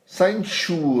 Sa'n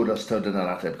siŵr os tawd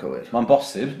yna'r ateb cywir? Mae'n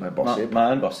bosib.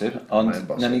 Mae'n bosib,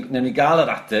 ond newn ni gael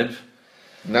yr ateb.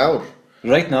 Nawr.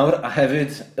 Reit nawr, a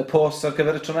hefyd y post ar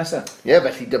gyfer y tro nesaf. Ie,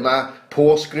 felly dyma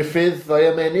post Griffith o'i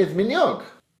ymenydd Miniog.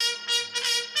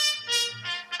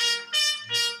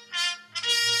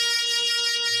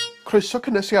 Croeso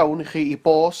cynnes iawn i chi i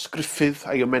bos Griffith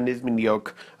a'i ymenydd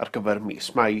Miniog ar gyfer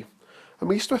mis Mai. Y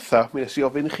mis diwetha, mi nes I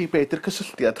ofyn I chi beth yw'r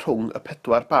cysylltiad rhwng y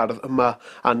 4 bardd yma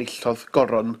a nillodd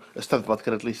goron y Steddfod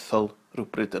Genedlaethol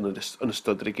rhywbryd yn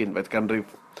ystod yr 20fed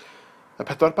ganrif. Y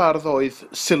 4 bardd oedd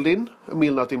Silin yn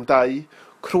 1912,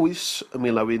 Crwys yn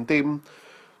 1910,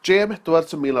 J.M.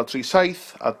 Edwards yn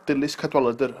 1937 a Dilys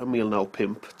Cadwaladr yn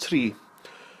 1953.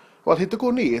 Wel, hyd y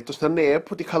gwn I, does na neb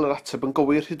wedi cael yr ateb yn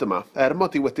gywir hyd yma,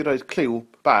 mod I wedi rhoi'r cliw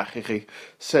bach I chi,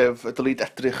 sef y dylid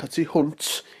edrych y tu hwnt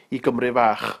I Gymru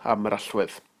fach am yr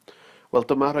allwedd. Wel,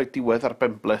 dyma rhoi diwedd ar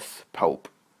benbleth pawb.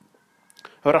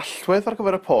 Yr allwedd ar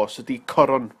gyfer y pos ydy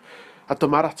coron, a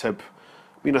dyma'r ateb.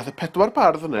 Mi nath y 4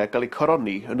 bardd yna gael eu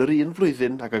coroni yn yr un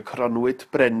flwyddyn ag y coronwyd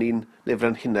Brenin neu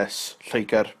Frenhines,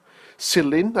 Lloegr.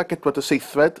 Silin ag Edward y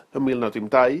Seithfed yn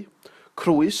 1912,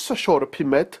 Crwys a Siôr y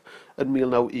Pumed yn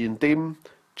 1910,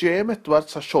 J.M.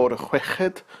 Edwards a Siôr y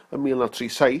Chweched yn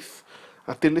 1937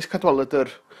 a Dilys Cadwaladr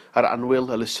ar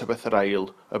anwyl Elizabeth yr Ail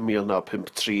yn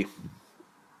 1953.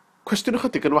 Cwestiwn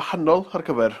ychydig yn wahanol ar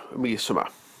gyfer y mis yma.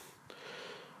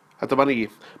 A dyma ni.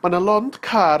 Mae yna lond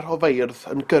car o feirdd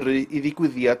yn gyrru I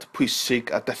ddigwyddiad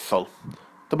pwysig a dethol.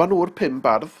 Dyma nhw'r 5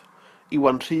 bardd,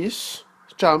 Iwan Rhys,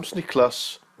 James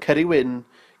Nicholas, Ceri Wyn,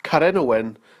 Karen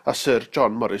Owen a Sir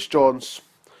John Morris Jones.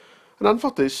 Yn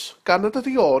anffodus, gan nad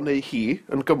ydy o neu hi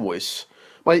yn gymwys,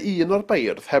 mae un o'r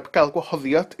beirdd heb gael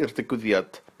gwahoddiad i'r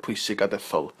digwyddiad pwysig a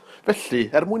dethol. Felly,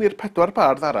 mwyn i'r 4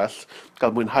 bardd arall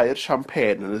gael mwynhau'r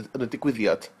champagne yn y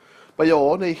digwyddiad, mae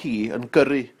o neu hi yn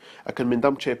gyrru ac yn mynd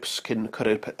am chips cyn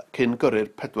gyrru'r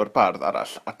 4 bardd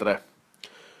arall adre.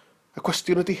 Y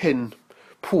cwestiwn ydy hyn,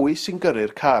 pwy sy'n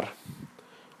gyrru'r car?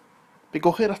 Fe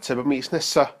gwch chi'r ateb y mis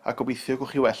nesaf a gobeithio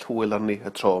gwch chi well hwyl arni y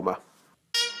tro yma.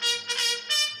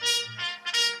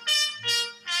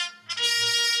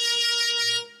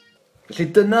 Felly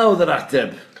dyna oedd yr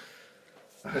ateb.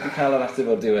 Wedi cael yr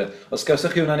ateb o'r diwedd. Os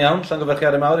gawsach chi hwnna'n iawn,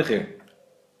 llongyfarchiadau mawr I chi.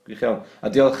 Gwych iawn.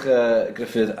 A diolch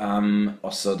Griffith am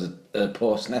osod y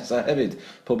post nesaf hefyd.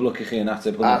 Pob lwc I chi yn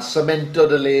ateb hwnna. A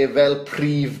symentod y le fel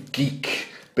prif geek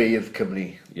beirdd Cymru.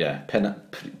 Ie,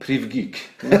 prif geek.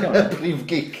 Prif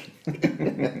geek.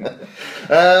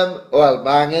 Wel,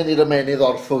 mae angen i'r ymenydd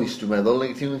orffwys, dwi'n meddwl.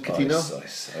 Neu ti'n cytuno?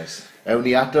 Oes. Ewn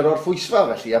ni at yr orffwysfa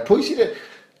felly. A pwy sydd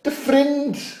dy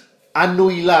ffrind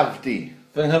anwylaf di?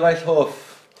 Fy nghyfaill hoff,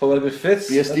 Hywel Griffiths.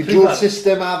 Fi ysdi drwy'r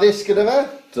system addysg gyda fe?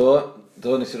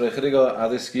 Do, nes I roi chydig o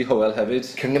addysg I Hywel hefyd.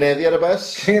 Cyngeneddi ar y bus?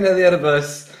 Cyngeneddi ar y bus.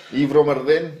 Ifro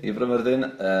Myrddin? Ifro Myrddin,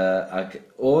 ac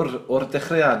o'r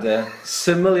dechreuadau,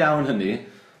 syml iawn hynny,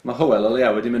 mae Hywel o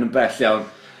leia wedi mynd yn bell iawn.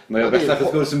 Mae o bellach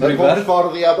wrth gwrs yn brifar. Y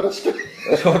ffordd I Aberystwyth.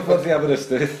 Y ffordd I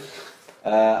Aberystwyth.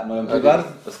 Mae o'n brifar,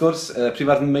 wrth gwrs,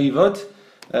 prifar yn Meifod,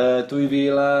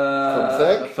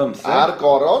 2015. Ar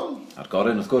Goron. Ar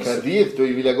Goron, wrth gwrs. Caerdydd,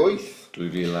 2008.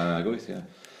 2008, ie.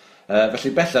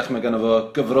 Felly bellach mae gynno fo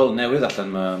gyfrol newydd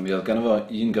allan, mi oedd gynno fo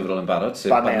un gyfrol yn barod,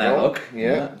 sef Banerog.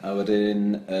 A wedyn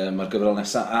mae'r gyfrol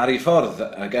nesaf ar ei ffordd,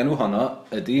 ac enw honno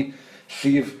ydy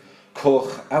Llif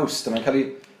Coch Awst. Mae'n cael ei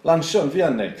lansio yn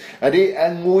fuan neu. Ydy,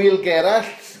 yng Ngwyl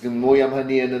Gerallt, mwy am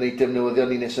hynny yn yr eitem newyddion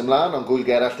ni nes ymlaen, ond Ngwyl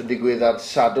Gerallt yn digwydd ar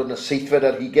Sadwrn y 7fed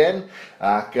ar 20,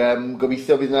 ac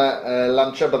gobeithio bydd yna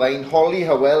lansio byddai'n holi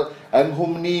Hywel yng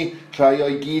nghwmni rhai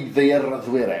o'i gyd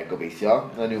ddeirryddwyr gobeithio.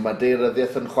 Hynny yw, mae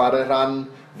deiryddiaeth yn chwarae rhan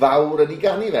fawr yn ei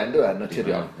ganu fe, ynddo yn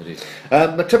naturiol.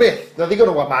 Ta beth, na ddigon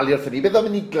o wamalu wrth ni, beth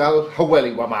am i gael Hywel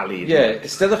I wamalu? Ie,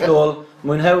 ystedwch nôl,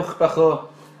 mwynhewch bach o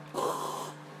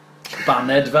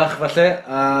baned fach falle,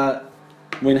 a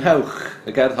mwynhewch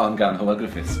y gerdd hon gan Hywel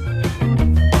Griffiths.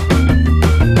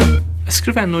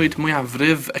 Ysgrifennwyd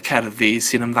mwyafrif y cerddi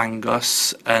sy'n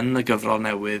ymddangos yn y gyfrol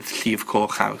newydd Llif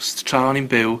Coch Awst tra o'n i'n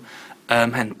byw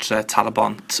ym Mhentre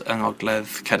Talabont yng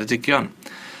Ngogledd Ceredigion.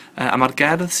 A mae'r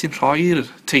gerdd sy'n rhoi'r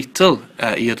teitl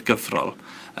i'r gyfrol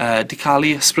di cael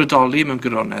ei ysbrydoli mewn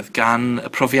gwirionedd gan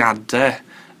y profiadau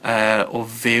o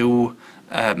fyw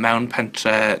mewn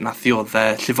pentre na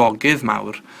ddioddau llifogydd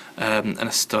mawr yn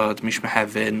ystod mis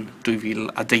Mehefin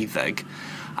 2012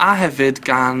 a hefyd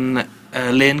gan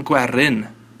Len Gwerin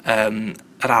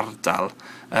yr ardal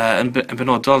yn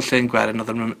benodol Len Gwerin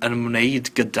oedd yn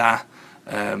ymwneud gyda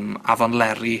Afon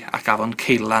Leri ac Afon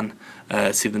Ceilan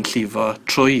sydd yn llifo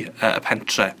trwy y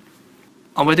pentre.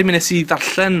 Ond wedyn mi nes I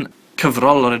ddarllen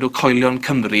cyfrol o'r enw Coelion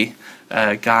Cymru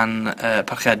gan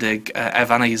parchedig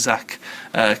Evan Isaac,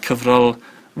 cyfrol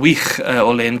wych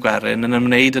o Len Gwerin yn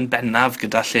ymwneud yn bennaf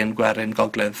gyda Len Gwerin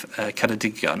Gogledd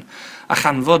Ceredigion a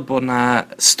chanfod bod yna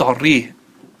stori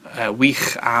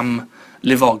wych am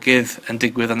lifogydd yn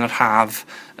digwydd yn yr haf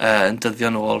yn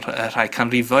dyddio nôl rhai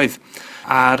canrifoedd.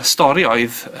 A'r stori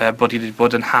oedd bod I wedi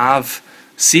bod yn haf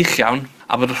sych iawn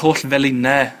a bod yr holl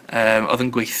felinau oedd yn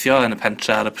gweithio yn y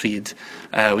pentre ar y pryd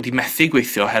wedi methu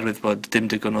gweithio oherwydd bod dim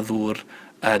digon o ddŵr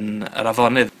yn yr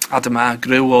afonydd. A dyma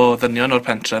gryw o ddynion o'r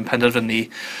pentre yn penderfynu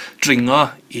dringo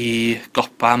i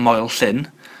gopa moel llyn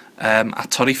a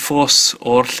torri ffos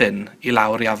o'r llyn i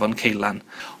lawr i afon Ceilan.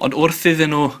 Ond wrth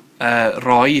iddyn nhw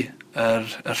roi y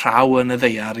rhaw yn y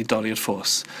ddeiar i dorri'r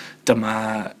ffos, dyma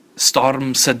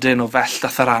storm sydyn o fell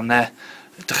a tharannau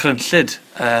dychrynllyd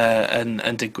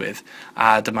yn digwydd,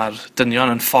 a dyma'r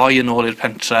dynion yn ffoi yn ôl i'r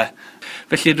pentre.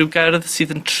 Felly rhyw gerdd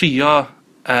sydd yn trio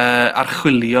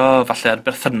archwilio falle'r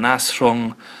berthynas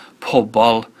rhwng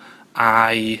pobl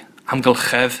a'i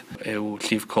amgylchedd yw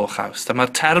Llif Coch Awst. A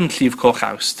mae'r term Llif Coch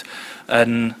Awst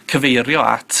yn cyfeirio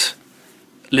at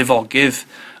lifogydd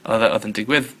oedd yn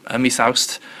digwydd ym mis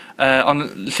Awst,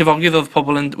 ond llifogydd oedd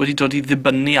pobl wedi dod i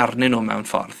ddibynnu arnyn nhw mewn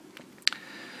ffordd.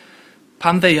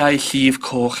 Pan ddeiau Llif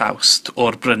Coch Awst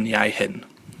o'r bryniau hyn,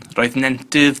 roedd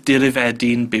nentydd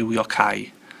dirifedi'n bywio cae,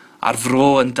 a'r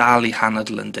fro yn dal i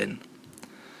hanadl yn dyn.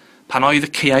 Pan oedd y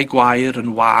caeau gwair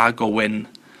yn wag o wyn,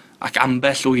 ac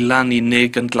ambell wylan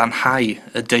unig yn glanhau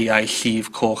y deiau Llif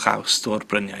Coch Awst o'r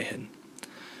bryniau hyn.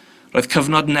 Roedd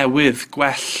cyfnod newydd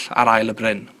gwell ar ail y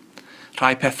bryn.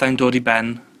 Rhai pethau'n dod i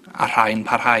ben, a rhai'n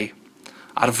parhau.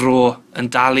 A'r fro yn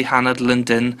dal i hanadl yn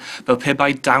dyn, fel pe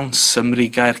bai dawns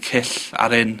ymrigau'r cyll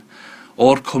ar un,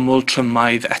 o'r cwmwl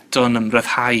trymaidd eto'n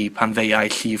ymryddhau pan ddeiau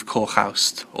Llif Coch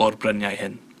Awst o'r bryniau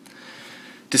hyn.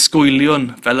 Disgwyliwn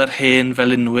fel yr hen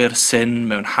felinwyr syn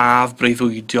mewn haf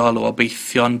breuddwydiol o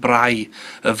obeithio'n brau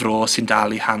y fro sy'n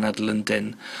dal i hanadl yn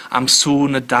dyn, am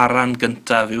sŵn y daran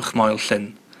gyntaf uwch moel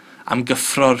llyn, am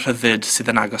gyffro'r rhyddid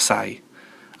sydd yn agosau,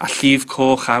 a Llif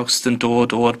Coch Awst yn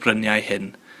dod o'r bryniau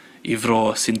hyn, i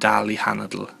fro sy'n dal i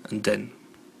hanadl yn dyn.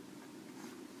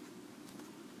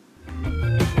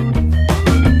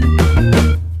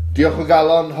 Diolch o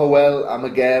galon, Hywel, am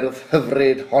y gerdd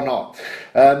hyfryd honno.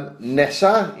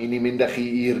 Nesa, i ni'n mynd â chi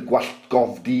i'r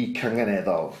gwallgofdi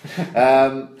cyngeneddol.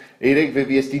 Eirig, fe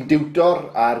fues ti'n diwtor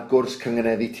ar gwrs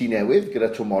cyngeneddu Tŷ Newydd gyda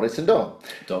Twm Morris yn do?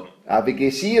 Do. A fe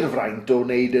ges i'r fraint o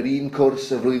wneud yr un cwrs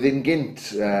y flwyddyn gynt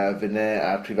fyne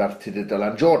ar Prifartyd y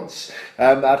Dylan Jones.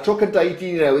 A'r tro cyntaf i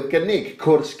Tŷ Newydd gynnig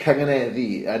cwrs cyngeneddu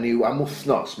yn yw am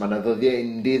wythnos. Mae yna ddyddiau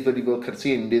undydd wedi bod,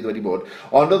 cyrsi undydd wedi bod.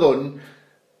 Ond oedd hwn,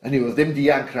 hynny oedd ddim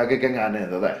dianc rhag y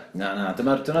gynganedd, oedd e? Na,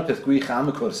 dyna'r peth gwych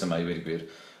am y cwrs yma i wedi gwir.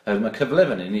 Mae cyfle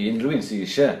fan hyn i unrhyw un sydd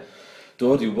eisiau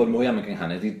dod i wybod mwy am y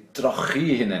gynghanedd i drochi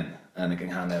i hunain yn y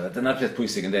gynghanedd. A dyna'r peth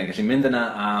pwysig yn dweud. Gallu mynd yna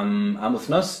am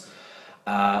wythnos,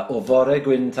 a o fore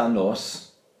gwyn tan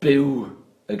nos, byw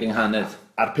y gynghanedd.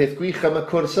 A'r peth gwych am y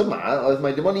cwrs yma, oedd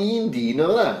mae dim ond un dyn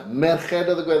oedd yna. Merched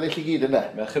oedd y gweddill i gyd yna.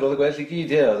 Merched oedd y gweddill i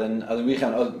gyd, ie. Oedd yn wych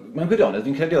iawn. Mae'n gwirionedd,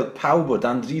 fi'n credu oedd pawb o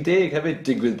dan 30 hefyd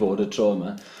digwydd bod y tro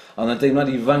yma. Oedd yna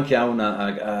deimlad ifanc iawn a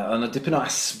oedd yna dipyn o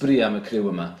asbri am y criw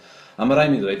yma. A mae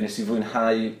rhaid mi ddweud, nes i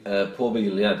fwynhau pob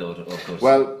eiliad o'r cwrs.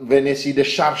 Wel, fe nes i dy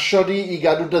siarsio di i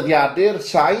gadw dyddiadur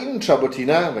sain tra bod ti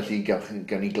na, felly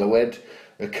gan i glywed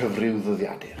y cyfryw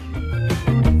ddyddiadur.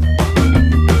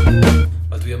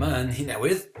 Wel, dwi yma yn Nhŷ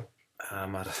Newydd, a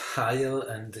mae'r haul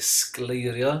yn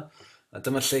disgleirio. A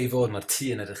dyma'r lle i fod, mae'r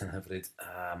tŷ yn edrych yn hyfryd,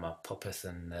 a mae popeth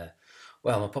yn,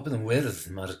 mae popeth yn wyrdd,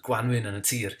 mae'r gwanwyn yn y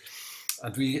tir. A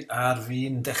dwi ar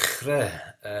fi'n dechrau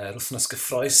yr wythnos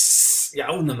gyffroes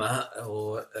iawn yma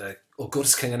o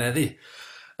gwrs cyngeneddu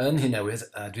yn Nhŷ Newydd,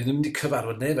 a dwi ddim wedi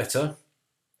cyfarfod neb eto,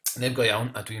 neb go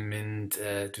iawn, a dwi'n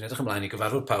edrych ymlaen i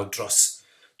gyfarfod pawb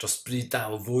dros bryd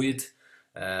dal fwyd.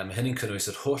 Mae hynny'n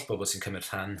cynnwys yr holl bobl sy'n cymryd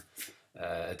rhan,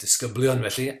 y disgyblion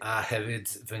felly, a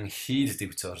hefyd fy nghyd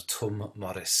diwtor Twm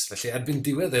Morris. Felly erbyn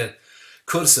diwedd y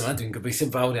cwrs yma, dwi'n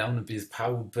gobeithio'n fawr iawn y bydd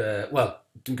pawb,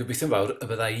 dwi'n gobeithio'n fawr y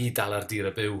bydda i dal ar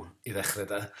dir y byw i ddechrau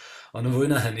da. Ond yn fwy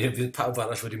na hynny, y bydd pawb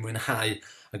arall wedi mwynhau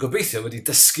a gobeithio wedi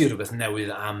dysgu rhywbeth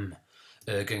newydd am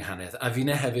y gynghanedd. A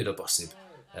fi'n hefyd o bosib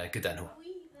gyda nhw.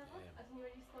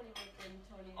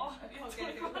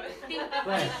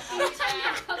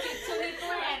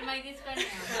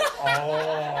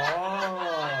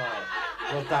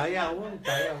 Wel, da iawn.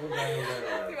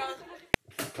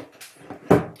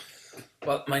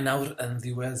 Wel, mae nawr yn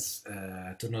ddiwedd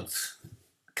diwrnod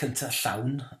cyntaf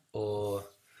llawn o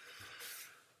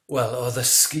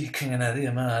ddysgu cyngeneddu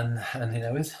yma yn Nhŷ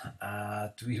Newydd, a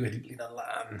dwi wedi blino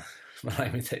lan, mae'n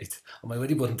rhaid mi ddeud. Ond mae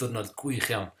wedi bod yn diwrnod gwych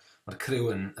iawn. Mae'r criw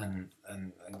yn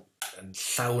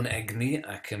llawn egni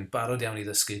ac yn barod iawn i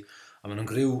ddysgu, a maen nhw'n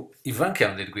griw ifanc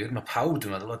iawn, dweud y gwir. Mae pawb,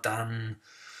 dwi'n meddwl, o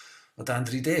dan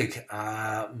 30, a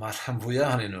mae'r rhan fwyaf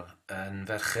ohonyn nhw yn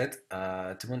ferched,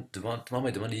 a dim ond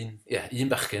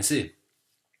un bachgen sydd.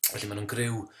 Felly maen nhw'n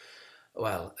griw,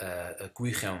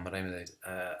 gwych iawn, mae'n rhaid i ddweud.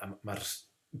 Mae'r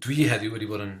dwi heddiw wedi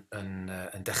bod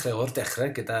yn dechrau o'r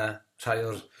dechrau gyda rhai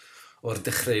o'r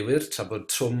dechreuwyr, tra bod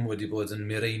Trwm wedi bod yn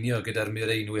mireinio gyda'r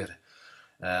mireinwyr.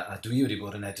 A dwi wedi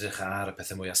bod yn edrych ar y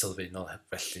pethau mwy sylfaenol,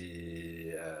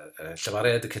 felly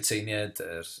llywariad, y cyteiniad,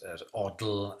 yr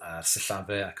odl a'r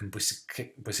syllafau, ac yn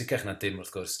bwysicach na dim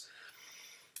wrth gwrs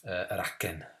yr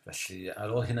acen. Felly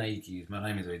ar ôl hynna i gyd, mae'n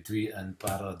rhaid mi ddweud, dwi yn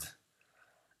barod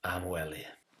am wely.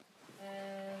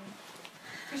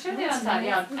 Dwi'n siŵr ni o'n tad,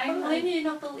 iawn. Englyn un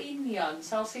o dylunion,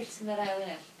 sawl sut yn yr ail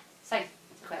unell? 7,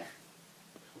 6.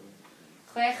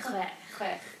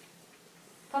 6.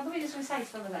 Pan dwi'n mynd i'n 7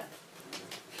 fan yna?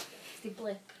 Di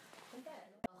blip.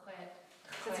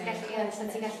 So ti'n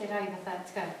gallu rhoi fatha,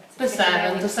 ti'n gwybod? Bysa,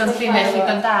 ond does am llinell i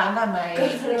gan da yn fanna i.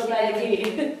 Gwrthryl i.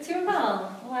 Ti'n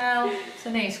meddwl? Wel,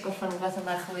 sy'n neis gwrthon rhywbeth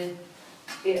yma chwi.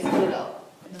 Ie, gwrthryl.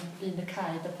 Un y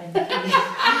cae dy pen i gyd.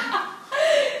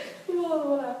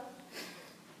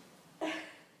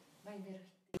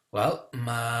 Wel,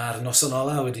 mae'r noson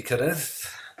ola wedi cyrraedd.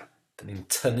 Dyn ni'n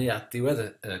tynnu at diwedd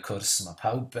y cwrs. Mae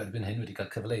pawb erbyn hyn wedi cael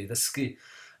cyfle i ddysgu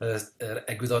yr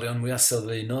egwyddorion mwyaf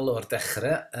sylfaenol o'r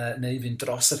dechrau, neu fynd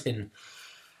dros yr hyn.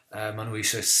 Maen nhw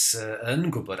eisoes yn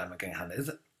gwybod am y gynghanydd,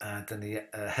 a dyn ni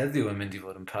heddiw yn mynd i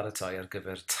fod yn paratoi ar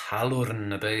gyfer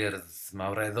talwrn y beirdd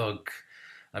mawreddog,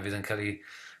 a fydd yn cael ei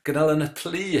gynnal yn y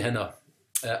plu heno.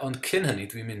 Ond cyn hynny,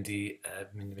 dwi'n mynd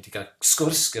i gael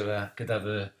sgwrs gyda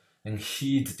fy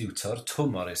ynghyd diwtor,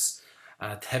 Tom Morris,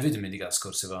 a hefyd yn mynd i gael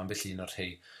sgwrs efo ambell un o'r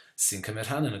rhai sy'n cymryd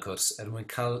rhan yn y cwrs mwyn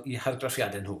cael eu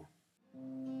hargraffiadau nhw.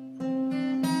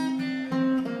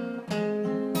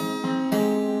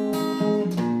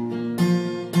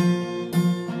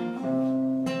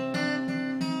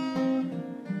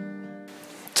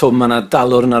 Tom, mae yna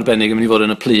dalwrn arbennig yn mynd i fod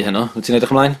yn y plu heno. Wyt ti'n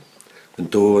edrych ymlaen?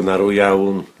 Yndw, yn arw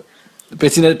iawn.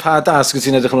 Pa dasg wyt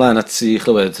ti'n edrych ymlaen at i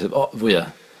chlywed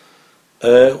fwyaf?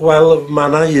 Wel,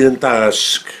 mae yna un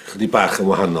dasg chydig bach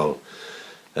yn wahanol.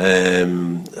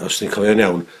 Os ni'n cofio'n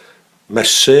iawn,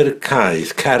 mesur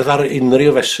caeth, cerdd ar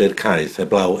unrhyw fesur caeth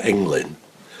heblaw englyn,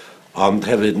 ond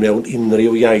hefyd mewn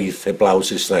unrhyw iaith heblaw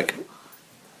Saesneg.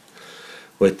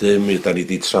 Wedyn, mi da ni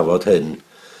wedi trafod hyn,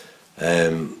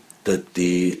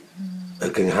 dydy y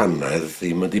gynghanedd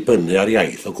ddim yn dibynnu ar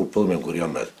iaith o gwbl mewn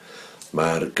gwirionedd.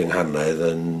 Mae'r gynghanedd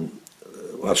yn...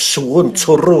 Wel, sŵn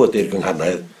twrw ydy'r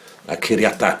gynghanedd a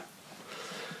curiadau.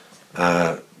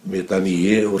 A mi da ni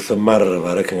wrth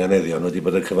ymarfer y cynganeddion wedi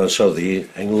bod yn cyfansoddi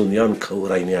englynion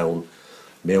cywrain iawn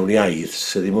mewn iaith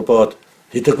sydd ddim yn bod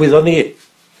hyd y gwyddo ni.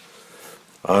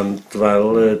 Ond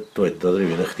fel dwedodd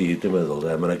rhywun i chdi, dwi'n meddwl,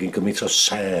 mae yna gyn gymaint o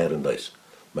ser yn does.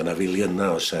 Mae yna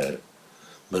filiynau o ser.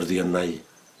 Myrddionau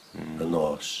y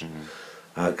nos.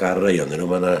 Ac ar rei o'n nhw,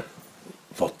 mae yna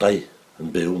fodau yn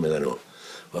byw, meddyn nhw,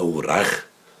 wrach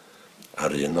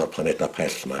ar un o'r planeda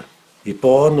pell yma. I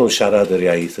bod nhw'n siarad yr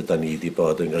iaith yda ni wedi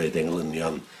bod yn gwneud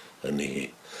englynion yn ei.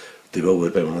 Di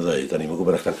fywyd be maen nhw'n dweud, da ni'n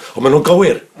gwybod allan. Ond maen nhw'n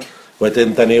gywir.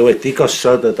 Wedyn, da ni wedi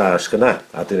gosod y dasg yna,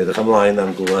 a dwi'n edrych ymlaen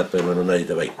am glwad be maen nhw'n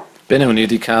gwneud efo. Be newn ni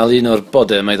wedi cael un o'r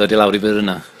bodau mae ddod i lawr i fyr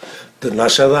yna? Dyna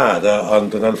sy'n dda,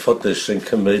 ond yn anffodus sy'n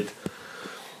cymryd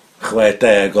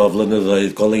 60 o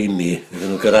flynyddoedd goleini iddyn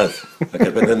nhw gyrraedd. Ac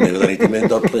erbyn hynny, fydda ni wedi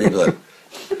mynd o'r plu fyddan.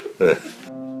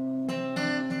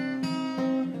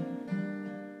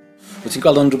 Wyt ti'n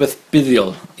gweld o'n rhywbeth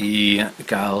buddiol i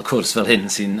gael cwrs fel hyn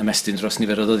sy'n ymestyn dros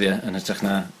nifer o ddyddiau yn hytrach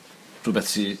na rhywbeth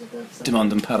sy'n dim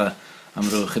ond yn para am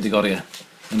rhyw chydig oriau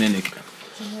yn unig?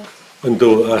 Yndw,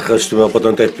 achos dwi'n meddwl bod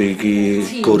o'n debyg i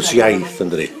gwrs iaith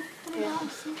yn dydi.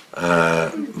 A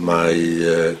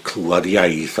mae clywed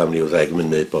iaith am 10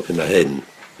 munud bob hyn a hyn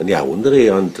yn iawn dydi,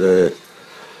 ond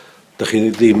dych chi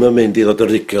ddim yn mynd i ddod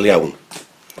yn rigel iawn.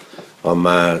 Ond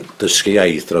mae dysgu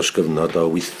iaith dros gyfnod o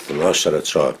wythnos ar y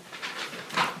tro.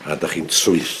 A dych chi'n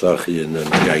trwytho chi yn y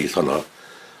iaith honno.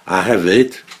 A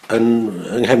hefyd, yng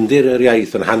nghefndir yr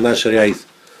iaith, yn hanes yr iaith,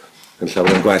 yn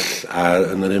llawer yn gwell, a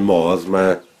yn yr un modd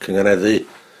mae cynganeddu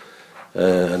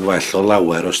yn well o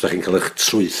lawer os dych chi'n cael eich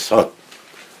trwytho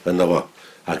yno fo,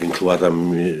 ac yn clywed am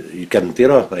i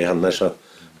gefndir o, a'i hanes o,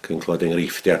 ac yn clywed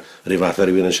enghreifftiau, yr un fath a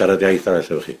rhywun yn siarad iaith arall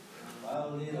efo chi.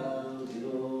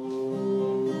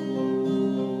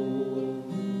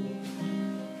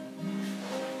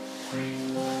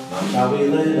 Mae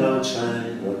Dafydd yn o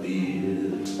tsain o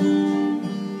bir.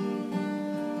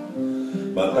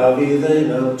 Mae Dafydd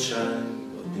yn o tsain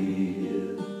o bir.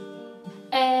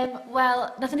 Wel,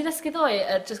 nath ni ddysgu ddoe,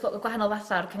 jyst gwahanol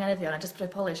fatha o'r cynganeddion, a jyst rhoi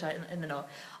polish yn nhw.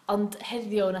 Ond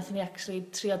heddiw nath ni actually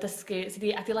trio dysgu, sydd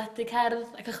wedi adeiladu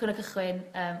cerdd a cychwyn,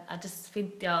 a jyst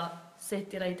ffeindio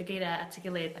sut i roed y geiriau at ei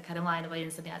gilydd ac ar ymlaen efo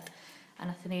un syniad. A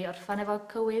nath ni orffan efo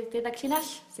cywydd 12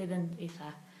 llinell, sydd yn eitha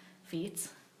ffit.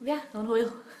 Ia, o'n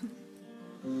hwyl.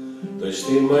 Does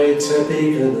dim mai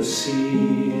tebyg yn y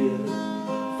sir,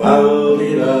 fawr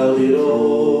i'r al i'r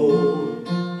ôl.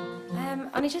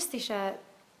 O'n i jyst eisiau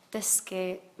dysgu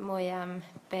mwy am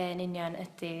be yn union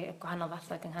ydy y gwahanol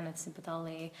fathau gynghanedd sy'n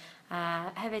bodoli. A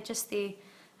hefyd jyst i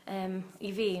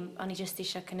fi, o'n i jyst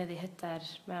eisiau cynyddu hyder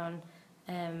mewn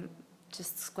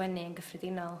jyst sgwennu yn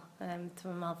gyffredinol. Dwi'n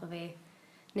meddwl bod fi...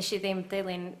 Nes i ddim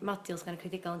dilyn modules gan y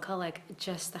credigol yn coleg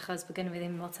just achos bod gynnu fi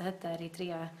ddim lot o hyder i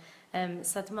drio.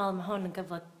 So dwi'n meddwl mae hwn yn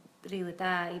gyfle rili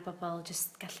da i bobl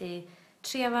jyst gallu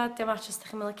trio fo. Diolch os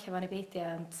ydych chi'n mylicio fo'n ei beidio,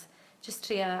 ond jyst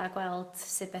trio a gweld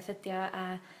sut beth ydi o,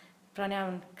 a bron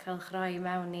iawn cael eich roi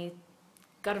mewn i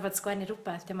gorfod sgwennu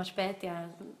rhywbeth, dim ots be ydi o,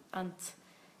 ond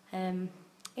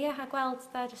a gweld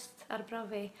da jyst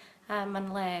arbrofi, a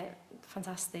mae'n le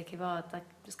ffantastig i fod, a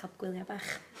jyst cael gwyliau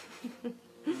bach.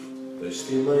 Does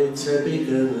dim mai tebyg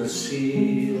yn y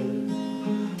sir,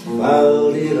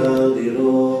 fawr i'r al i'r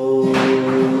ôl.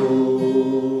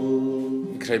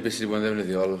 Creu beth sydd wedi bod yn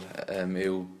ddefnyddiol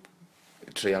yw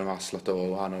treial mas lot o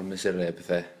wahanol mesurau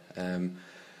pethau.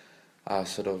 A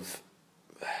sort of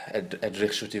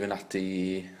edrych siwt i fynd ati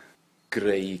i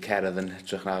greu cerdd yn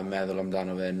hytrach na meddwl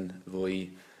amdano fe'n fwy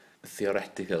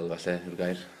theoretical falle yw'r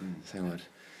gair.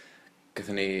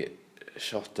 Gaethon ni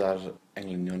shot ar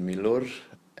englynion milwr,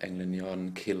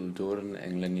 englynion cildwrn,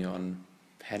 englynion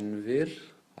penfyr,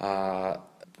 a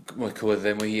mwy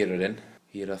cywyddau mwy hir o'r un.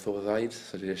 Hir a thoddhaid,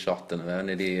 so dwi wedi shot yna fe.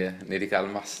 Ni wedi cael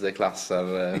masterclass ar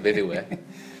beth yw e.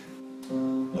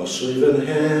 Os wyf yn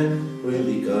hen, rwy'n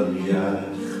ddigon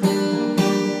iach.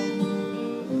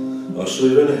 Os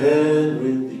wyf yn hen,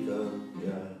 rwy'n ddigon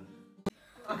iach.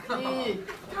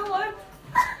 Caled!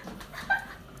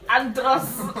 Andros!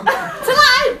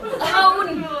 Tylai!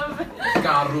 Hawn!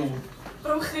 Garw.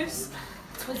 Brwchus!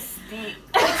 Twisty!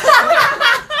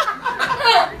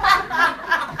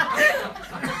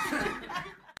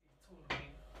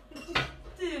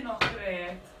 Dyn o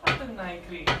gret, a dyna i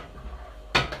gri.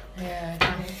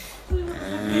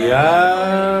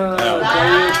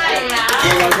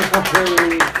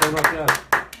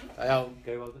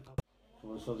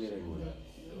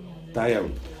 Da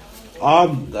iawn.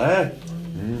 Ond,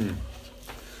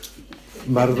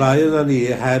 mae'r ddau yna ni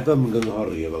heb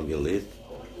ymgynghori efo'n gilydd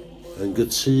yn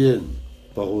gytun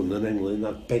bod hwn yn englyn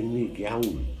arbennig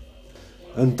iawn.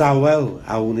 Yn dawel,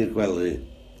 awn i'r gwely.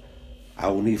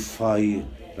 Awn i ffoi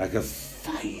rhag y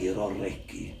ffair o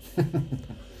regi.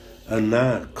 Yna,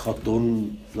 codwn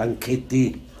flancedi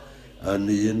yn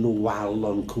un wal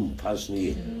o'n cwmpas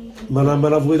ni. Mae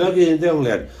yna fwy nag un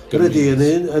dewnliad. Rydw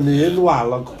yn un wal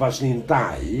o'n cwmpas ni'n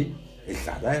dau,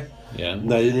 illa de?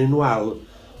 Neu yn un wal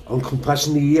o'n cwmpas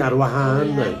ni ar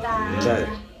wahân.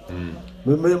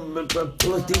 Mae'n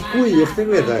blydi gwych, dwi'n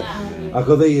gwybod. Ac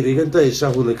oedd Eirig yn dweud sa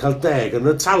hwn yn cael 10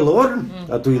 yn y talwrn.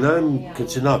 A dwi'n yn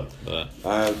cytuno.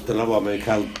 A dyna fo, mae'n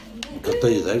cael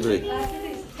 12, gwri.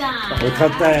 Mae'n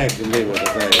cael 10 yn ddim o'n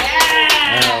 10.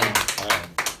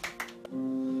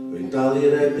 Rwy'n dal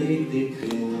i'r Eirig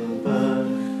dipyn bach,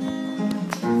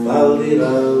 fawr i'r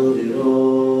awr i'r ôl.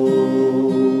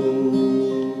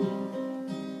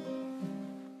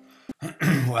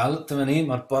 Wel, dyma ni,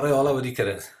 mae'r bore ola wedi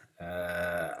cyrraedd.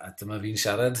 A dyma fi'n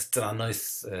siarad drannoeth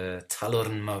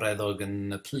talwrn mawreddog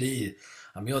yn y plu.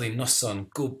 A mi oedd hi'n noson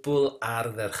gwbl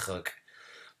ardderchog.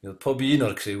 Mi oedd pob un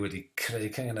o'r criw wedi creu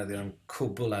canghenneddion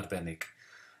cwbl arbennig.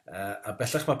 A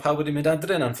bellach mae pawb wedi mynd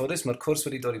adre yn anffodus, mae'r cwrs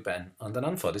wedi dod i ben. Ond yn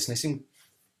anffodus, nes i'n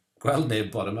gweld neb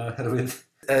bore yma oherwydd.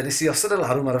 Nes i osod y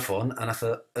larwm ar y ffôn, a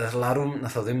y larwm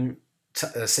nath o ddim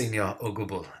seinio o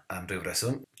gwbl am ryw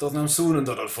reswm. Doedd na'n sŵn yn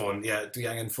dod o'r ffôn, dwi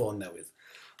angen ffôn newydd.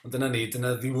 Ond dyna ni,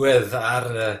 dyna ddiwedd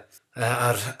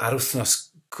ar wythnos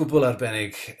cwbl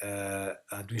arbennig,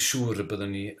 a dwi'n siŵr y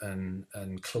byddwn ni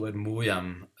yn clywed mwy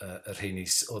am y rheini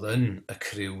oedd yn y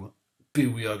criw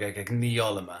bywiog ag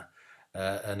egniol yma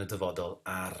yn y dyfodol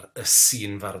ar y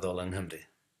sîn farddol yng Nghymru.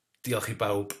 Diolch i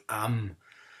bawb am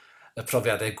y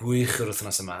profiadau gwych yr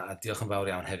wythnos yma, a diolch yn fawr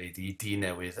iawn hefyd i Di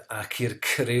Newydd ac i'r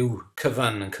criw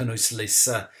cyfan yn cynnwys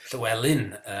Leisa Llywelyn,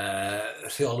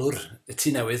 rheolwr y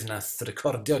Tŷ Newydd, nath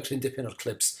recordio cryn dipyn o'r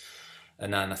clips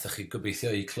yna nathach chi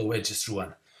gobeithio i clywed jyst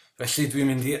rwan. Felly dwi'n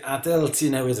mynd i adael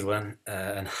Tŷ Newydd rwan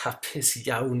yn hapus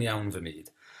iawn iawn fy myd,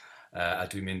 a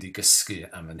dwi'n mynd i gysgu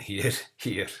am yn hir.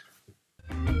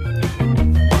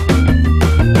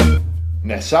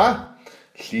 Nesa,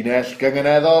 llinell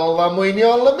gyngeneddol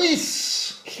amweiniol y mis.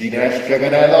 Llinell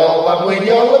gyngeneddol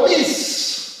amweiniol y mis.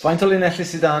 Faint o linelli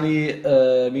sydd da ni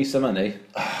mis yma neu?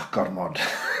 Gormod.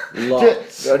 Lot.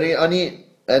 O'n i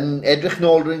yn edrych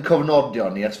nôl rwy'n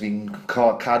cofnodion ni, at fi'n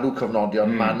cadw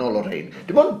cofnodion manwl o'r rhain.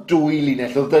 Dim ond 2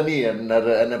 linell oedd dyn ni yn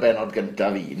y benod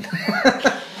gyntaf un.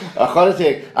 A chwarae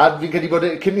teg, a fi'n credu bod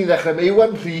cyn i ddechrau, mae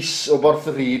Iwan Rhys o Borth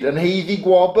y Rhyd yn heiddi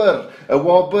gwobr, y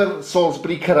wobr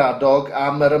Salisbury Caradog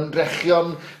am yr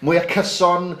ymdrechion mwy a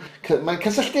cyson. Mae'n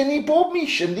cysylltu ni bob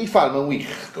mis yn ddiffal, mae'n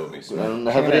wych. Bob mis.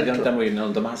 Cyngeneddion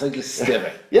damweinol, dymas ei glistio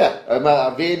fe. Ie, mae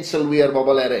fe'n sylwi ar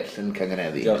bobl eraill yn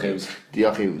Cyngeneddi. Diolch Hughes.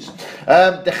 Diolch Hughes.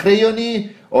 Dechreuon ni,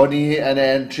 o'n i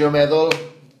yn trio meddwl,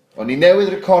 o'n i newydd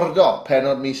recordo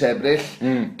penod mis Ebrill,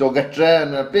 do gytre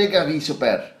yn beg a fi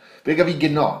swper, beg a fi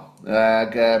gino,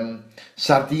 ag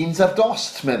sardines ar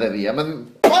dost, meddai fi, a mae'n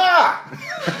pa!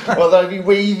 Oedd ar fi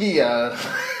weiddi a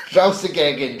draws y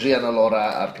gegin drian o lora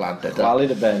ar plant eto.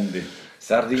 Chwalid y ben fi.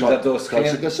 Sardines ar dost.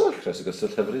 Croes y gyswll. Croes y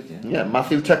gyswll hyfryd, ie. Ie,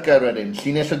 Matthew Tucker wedyn,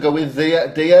 llinell o gywydd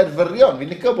deirfyrion.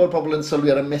 Fi'n licio bod pobl yn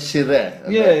sylwi ar y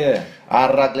mesurau. Ie.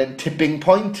 Ar raglen Tipping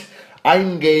Point.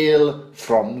 I'm Gael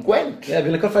from Gwent. Ie,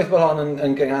 fi'n licio'r ffaith bod hon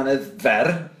yn gynghanedd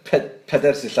fer,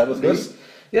 peder sillad wrth gwrs.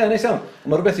 Ie, neis iawn.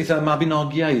 Mae rhywbeth eitha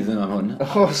mabinogiaidd yna hwn.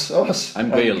 Os.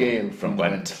 I'm Gael from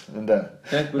Gwent. Ynda.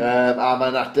 A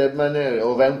mae'n ateb,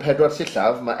 o fewn 4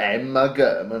 sillaf, mae M a G,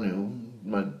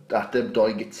 mae ateb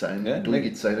 2 gitsain. 2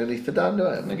 gitsain yn eitha dan,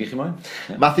 dwi'n Nag i chi moyn.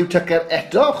 Matthew Tucker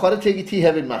eto, chwarae teg I ti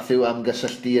hefyd, Matthew, am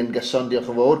gysylltu yn gyson,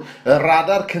 diolch yn fawr. Y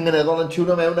radar cyngeneddol yn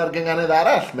tiwno mewn ar gynganedd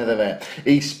arall, meddai fe.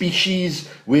 A species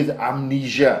with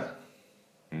amnesia.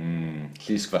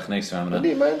 Llisg fach neis yma.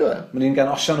 Ydy, mae'n dweud. Mae'n un gan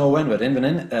Osian Owen wedyn, fan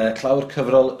hyn. Clawr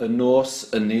cyfrol Y Nos,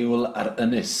 Y Niwl a'r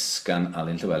Ynys gan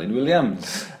Alun Llywelyn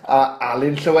Williams. A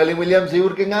Alun Llywelyn Williams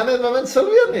yw'r gynganedd, mae'n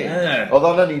sylwi arni. Oedd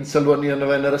o'na ni'n sylwi arni yn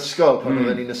yr ysgol, pan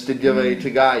oedd ni'n astudio fe I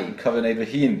Tygau. Cofio neud fy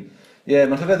hun. Ie,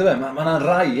 mae'n rhyfedd yma, mae'n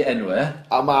rai enwau.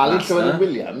 A mae Alun Llywelyn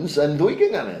Williams yn 2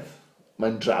 gynganedd.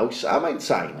 Mae'n draws a mae'n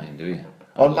sain. Mae'n dwi.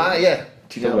 Ond mae, ie.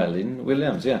 Llywelyn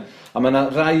Williams, ie. A mae yna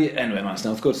rai enwau mas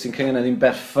na, wrth gwrs, sy'n cyngeneddi'n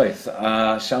berffaith,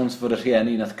 a siawns fod y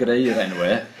rhieni nath greu'r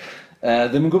enwau.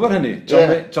 Ddim yn gwybod hynny.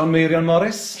 John Meirion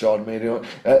Morris. John Meirion.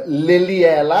 Lily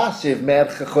Ella, sef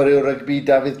merch y chwaraewr rygbi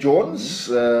David Jones,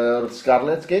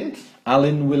 Scarlett Gint.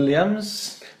 Alun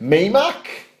Williams. May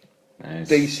Mac.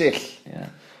 Nice. Deisill. Yeah.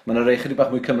 Mae yna rei chydig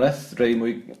bach mwy cymleth, rei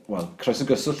mwy, wel, croes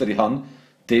y gyswllt ydi hon,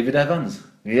 David Evans.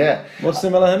 Ie. Mor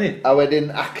syml â hynny. A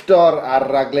wedyn actor ar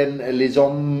raglen Les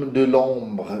Hommes de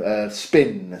l'Ombre,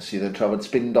 Spin, sydd yn trafod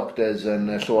Spin Doctors yn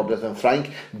Llywodraeth yn Ffrainc,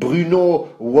 Bruno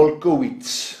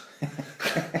Wolkowitz.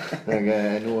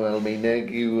 Enw Almeineg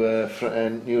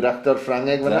yw'r actor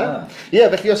Ffrangeg fyna. Ie,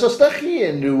 felly os da chi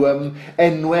unrhyw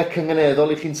enwau cyngeneddol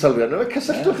I chi'n sylwi arno,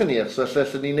 cysylltwch yn ni, so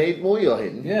allwn ni wneud mwy o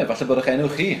hyn. Ie, falle bod eich enw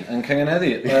chi yn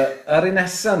cyngeneddu. Ar un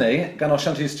nesaf neu, gan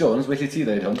Osian Rhys Jones, felly ti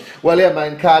ddeud hwn? Wel ie,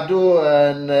 mae'n cadw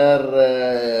yn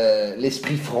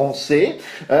l'esprit français.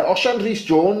 Osian Rhys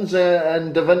Jones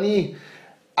yn dyfynnu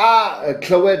a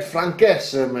clywed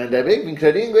Ffrancus, mae'n debyg, fi'n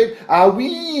credu yn gweud, a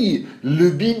oui, le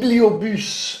bibliobus.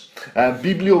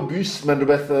 Bibliobus, mae'n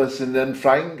rhywbeth sy'n yn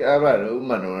Ffrainc,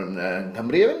 maen nhw'n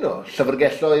Nghymru efo nhw,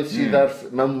 llyfrgelloedd sydd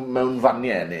mewn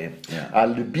faniau ni. A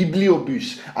le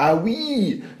bibliobus, a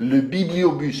oui, le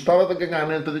bibliobus. Pa fath o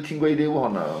gynganedd bydde ti'n gweud yw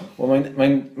hwnna? Wel,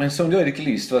 mae'n sowndio wedi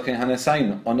glist fel cynganedd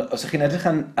sain, ond os ych chi'n edrych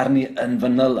arni yn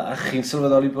fanylach, chi'n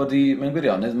sylweddoli bod mewn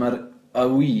gwirionedd, mae'r a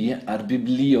oui a'r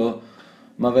biblio,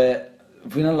 mae fe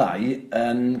fwy na lai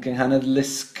yn gynghanedd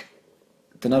lisg,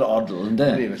 dyna'r odl, ynddo?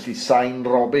 Felly Sain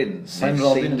Robin. Sain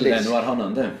Robin yn enw ar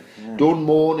honno, ynddo? Don't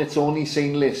mourn, it's only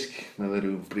Saint Lisk. Mae fe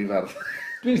rhyw brifardd.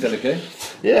 Dwi'n eitha licio.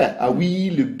 Ie, a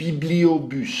oui, le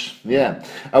bibliobus. Ie.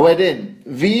 A wedyn,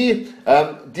 fi,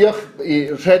 diolch,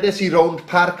 rhedes I rownd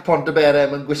Parc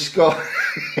Pontyberem yn gwisgo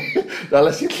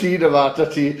Dales i'n llun yma ata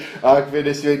ti, ac fe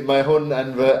nes i ddweud, mae hwn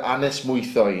yn fy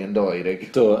anesmwythoi yn do,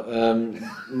 Eirig. Do,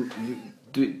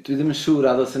 dwi ddim yn siŵr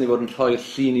a ddylsyn ni fod yn rhoi'r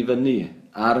llun I fyny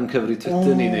ar yn cyfri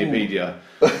Twitter ni neu beidio.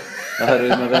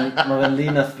 Oherwydd mae fe'n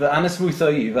lun ath fy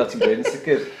anesmwythoi I, fel ti'n gweud, yn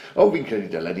sicr. O, fi'n credu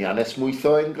dylen ni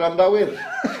anesmwytho yn grandawyr.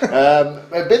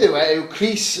 Beth yw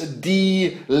Chris D.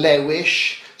 Lewis,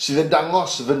 sydd yn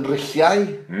dangos fy nrilliau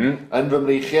yn fy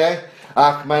mreichiau,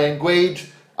 ac mae'n gweud,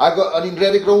 ac o'n i'n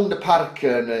rhedeg rownd y parc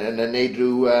yn neud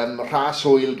rhyw rhas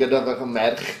hwyl gyda fy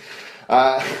merch.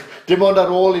 Dim ond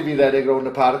ar ôl I fi rhedeg rownd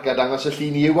y parc a dangos y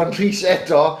llun I Iwan Rhys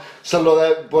eto, sylwodd e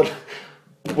bod...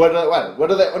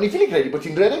 o'n i'n ffili credu bod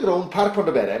ti'n rhedeg rownd Parc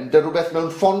Pontyberem, dy rhywbeth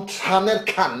mewn ffont hanner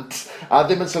cant a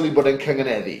ddim yn sylwi bod e'n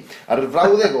cyngeneddu. A'r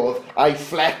frawddeg oedd, I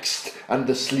flexed and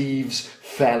the sleeves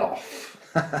fell off.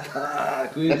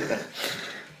 Gwych.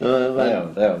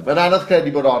 Mae'n anodd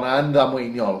credu bod o'na yn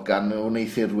ddamweiniol gan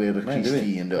wneithurwyr y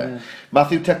Cristi yn dweud.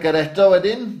 Matthew Tucker eto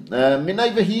wedyn,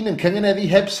 minnau fy hun yn cyngeneddu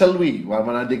heb sylwi, wel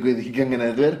mae'n digwydd I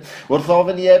gyngeneddwyr, wrth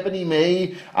ofyn I Ebony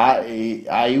May,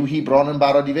 a yw hi bron yn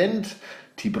barod I fynd?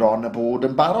 Ti bron y bod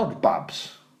yn barod, Babs?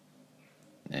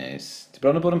 Nes. Ti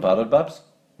bron y bod yn barod, Babs?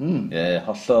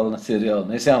 Hollol naturiol.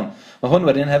 Neis iawn. Mae hwn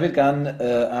wedyn hefyd gan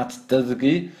at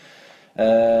dydgu.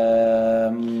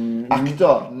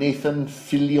 Actor, Nathan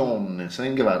Fillion.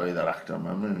 Sa'n gyfarwydd ar actor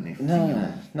yma?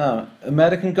 Na.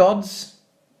 American Gods.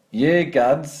 Yeah,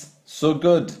 gads. So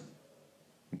good.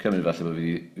 Yn cymryd falle bod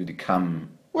fi wedi cam...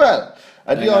 Wel,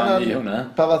 ydy hwnna.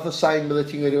 hwnna, pa fath o sain bydde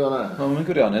ti'n gwirio hwnna? Wel, mae'n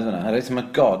gwirionedd hwnna. Reit,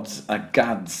 mae gods a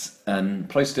gads yn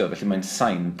proestio, felly mae'n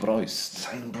sain broest.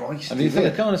 Sain broest? A fi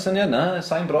ddweud hwn y syniad yna,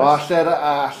 sain O, broest.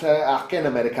 alle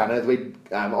acen Americanaidd dweud,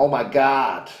 oh my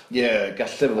god. Galle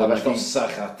fod yn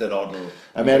gosach at yr odl.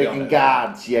 American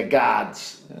Gads,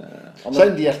 gads.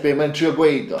 Sa'n deall be mae'n trio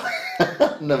gweud o.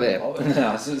 Na fe.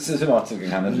 Na, sy'n ddim ots yn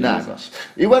gynghanedd. Na.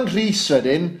 Iwan Rhys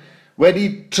wedyn,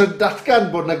 wedi datgan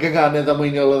bod yna gynganedd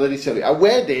amwyniol oedd wedi sefyll. A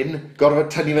wedyn,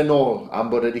 gorfod tynnu fe nôl am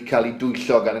bod wedi cael ei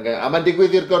dwyllo gan y gynganedd. A mae'n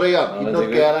digwydd i'r goreion. Hyd yn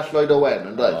oed Gerallt Lloyd Owen,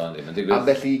 yn dweud?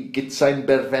 Ambell i gitsain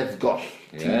berfeddgoll.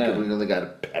 Ti'n gyflwynodd y gair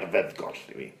perfeddgoll i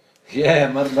fi.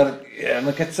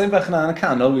 Mae gitsain bach yna yn y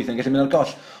canol weithio'n gallu mynd ar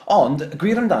goll. Ond,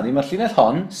 gwir amdani, mae'r llinell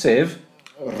hon, sef...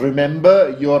 Remember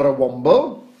you're a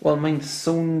womble? Wel, mae'n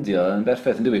sowndio yn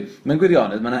berffaith, yn dweud. Mae'n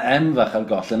gwirionedd, mae yna M fach ar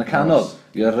goll yn y canol.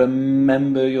 You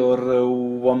remember your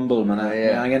womble. Mae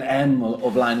angen M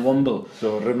o flaen womble.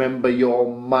 So, remember you're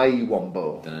my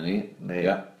womble. Dyna ni.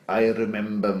 I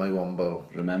remember my womble.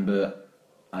 Remember,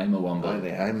 I'm a womble.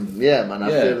 Mae'n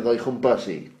ffyrdd o'i chwmpas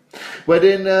i.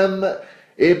 Wedyn,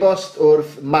 e-bost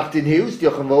wrth Martin Hughes,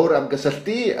 diolch yn fawr am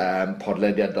gysylltu,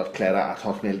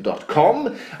 podlediad.clera@hotmail.com.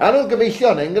 A nhw'n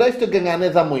gyfeillion, enghraifft o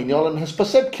gynganedd amwyniol yn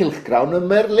hysbyseb Cylchgrawn yn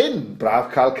Merlin. Braf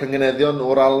cael cynganeddion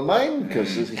o'r Almaen,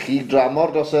 cys i chi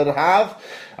dramor dros yr haf,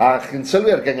 a chi'n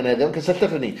sylwi ar gynganeddion,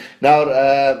 cysylltwch ni. Nawr,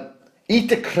 eat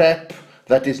a crepe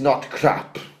that is not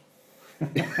crap.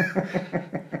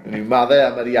 Ni'n maddau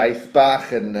am yr iaith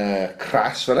bach yn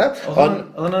cras fyna. Oedd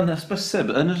hwnna'n hysbyseb,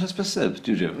 yn yr hysbyseb,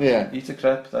 dwi'n rhyw? Eat a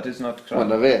crepe, that is not crap.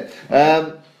 Hwna fe.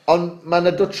 Ond mae'n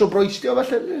y dwtio broestio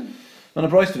felly? Mae'n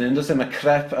y broestio yn dweud, mae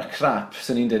crep a crap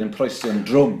sy'n ni'n dweud yn proestio yn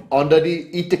drwm. Ond ydy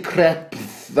eat a crepe,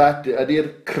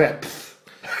 ydy'r crepth.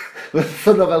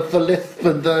 Fyno fel the lisp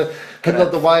yn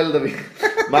hynod o wael da fi.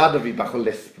 Ma da fi bach o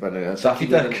lisp. Daffy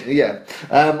Duck.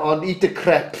 Ond eat a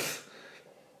crepe.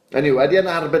 Anyway, ydy yn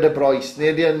arbed y broes,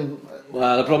 neu ydy yn...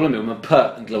 Wel, y problem yw, mae P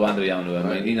yn glywadwy iawn nhw,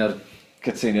 mae'n un o'r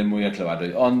cytseiniad mwyaf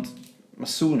glywadwy, ond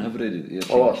mae sŵn hyfryd i'r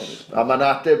Oes, a mae'n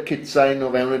ateb cytsain o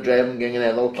fewn y drefn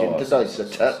gyngeneddol cynt y does.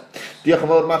 Diolch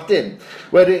yn fawr Martin.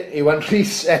 Wedyn, Iwan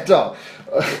Rhys eto.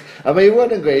 A mae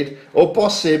Iwan yn gweud, o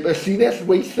bosib, y llinell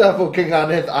weithaf o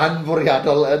gynganedd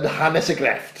anfwriadol yn hanes y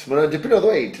grefft. Mae'n dipyn o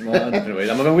ddweud. Mae'n dipyn o ddweud,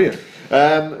 a mae'n wir.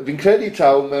 Fi'n credu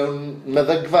taw mewn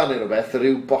meddygfa neu rhywbeth,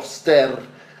 rhyw boster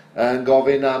yn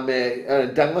gofyn am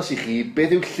dangos i chi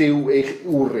beth yw lliw eich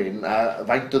wrin a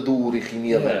faint o ddŵr i chi'n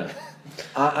iddyn.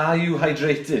 Are you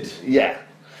hydrated?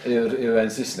 Yw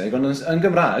e'n Saesneg, ond yn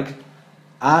Gymraeg,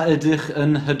 a ydych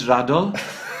yn hydradol?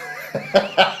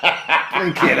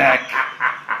 Yn Cirec.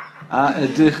 A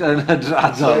ydych yn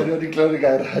hydradol? Rwy'n wedi clywed y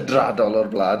gair hydradol o'r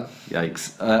blaen.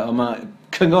 Yikes. Ond mae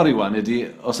cyngor Iwan ydy,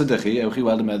 os ydych chi, ewch i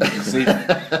weld y meddwl yn sydd.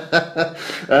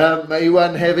 Mae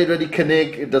Iwan hefyd wedi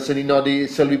cynnig, dylsyn ni nodi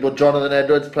sylwi bod Jonathan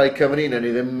Edwards, Plaid Cymru, na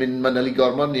ni ddim mynd Manylu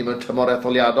Gormod, ni mewn tymor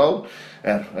etholiadol.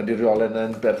 Ydy rheolen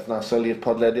yn berthnasol i'r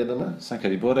podlediad yma? Sa'n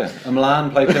credu bod e. Ymlaen,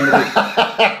 Plaid Cymru.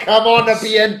 Come on, y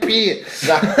BNP!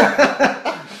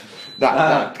 Na,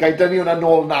 gai dynnu hwnna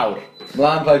nôl nawr.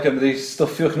 Ymlaen, Plaid Cymru,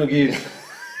 stwffiwch nhw gyd.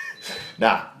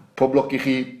 Na. Pob lwc i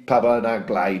chi pa bynnag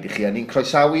blaid i chi. A ni'n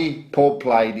croesawu pob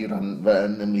plaid i ran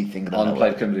yn ymlaethyn gyda. Ond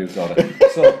Plaid Cymru yw'r gorau.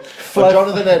 So,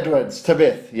 Jonathan Edwards, ta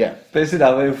beth, Be sydd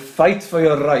af yw fight for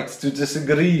your right to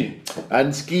disagree. Yn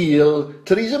sgil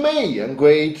Theresa May yn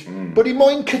gweud bod i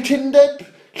moyn cytundeb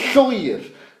llwyr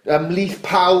ymlith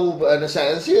pawb yn y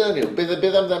sens. Bydd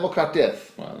am ddemocratiaeth.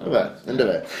 Ynddo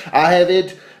fe. A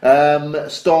hefyd,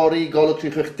 stori golwg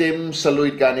 360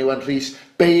 sylwyd gan Iwan Rhys,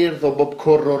 beirdd o bob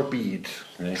cwr o'r byd.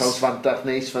 Caws fantach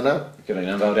neis fyna. Gyda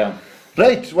hynna'n fawr iawn.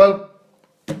 Reit, wel,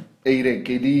 Eirig,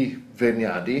 gei di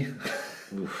feirniadu.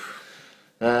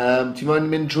 Ti'n moyn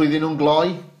mynd trwyddyn nhw'n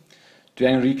gloi? Dwi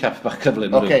angen recap bach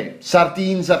cyflym.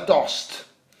 Sardines ar dost.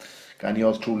 Gan i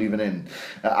oes trwli fan hyn.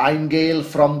 Aimgale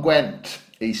from Gwent,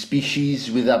 a species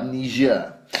with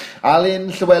amnesia. Alun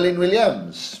Llywelyn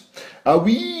Williams. Ah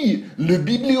oui, le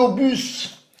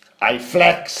bibliobus. I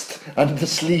flexed and the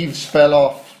sleeves fell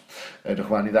off. Edrych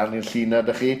wan i ddarnu'r llun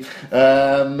ydych chi.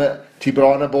 Ti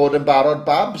bron a bod yn barod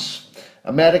Babs.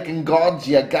 American Gods,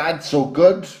 yeah, gad, so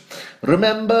good.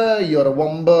 Remember, you're a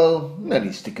womble. Na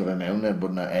ni sticio fe mewn,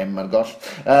 bod na M ar goll.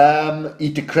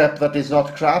 Eat a crepe that is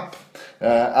not crap.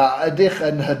 A ydych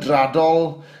yn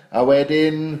hydradol. A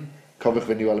wedyn, Cofiwch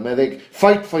fyny i weld y meddyg.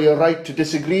 Fight for your right to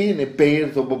disagree neu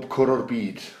beirdd o bob cwr o'r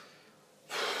byd.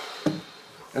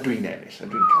 Ydw i'n ennill,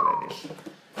 ydw i'n cael ennill.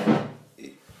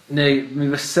 Neu, mi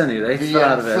fysa ni, reit? Fi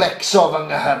yn flexo fy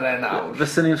nghyhyrau nawr.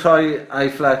 Fysa ni'n rhoi I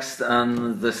flexed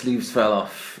and the sleeves fell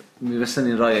off. Mi fysa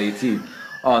ni'n rhoi ei ti.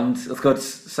 Ond, wrth gwrs,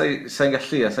 sa'n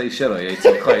gallu a sa'n eisiau rhoi ei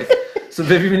ti chwaith. So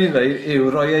be fi'n mynd i ddweud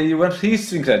yw rhoi ei Iwan Rhys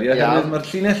fi'n credu. Oherwydd mae'r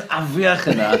llinell afiach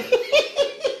yna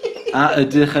a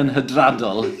ydych yn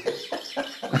hydradol.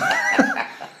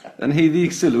 Yn heiddi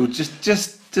sylw,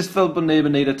 just fel bod neb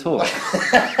yn neud y to.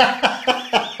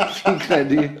 Fi'n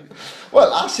credu.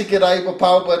 Wel, a sicrhau bod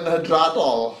pawb yn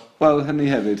hydradol. Wel,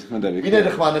 hynny hefyd, mae'n debyg. Fi'n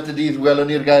edrych man at y dydd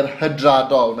welwn ni'r gair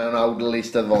hydradol mewn awdl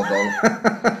eisteddfodol.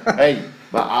 Hei,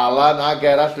 mae Alan a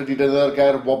Gerallt wedi defnyddio'r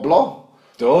gair woblo.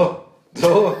 Do.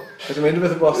 Ydym mynd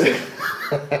rhywbeth yn bosib.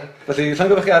 Felly, llan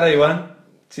gofych chi ar Iwan,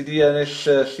 ti di ennill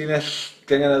llinell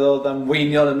gyngeneddol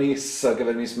ddamweiniol y mis ar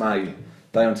gyfer mis Mai.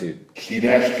 Da iawn ti.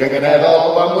 Llinell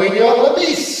gyngeneddol ddamweiniol y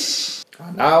mis.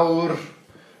 A nawr,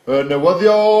 y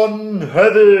newyddion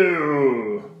heddiw.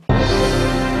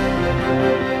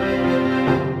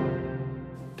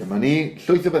 Dyma ni,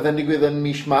 llwyth o bethau'n digwydd yn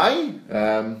mis Mai.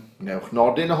 Newch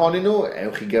nodyn ohonyn nhw,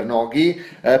 ewch i gefnogi.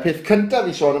 Peth cyntaf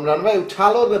i sôn amdano fe yw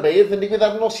talwr y beirdd yn digwydd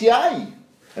ar nos Iau.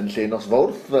 Yn lle nos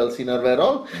Fawrth, fel sy'n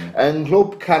arferol. Yng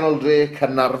Nghlwb Canol Dre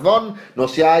Caernarfon,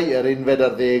 nos Iau yr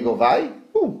 11 o Fai.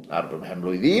 Ar fy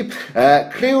mhenblwydd i.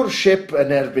 Criw'r ship yn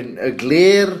erbyn y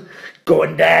glir.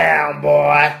 Going down,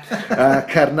 boy!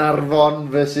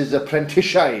 Caernarfon versus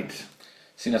Apprenticeshide.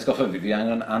 Sy'n atgoffa fi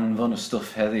angen anfon o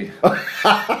stwff heddi.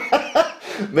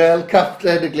 Mel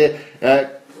Captain y glir.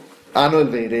 Anwyl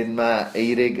Feirin, mae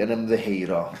Eirig yn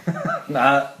ymddeheiro. Na,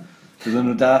 bydden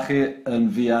nhw da chi yn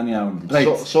fian iawn.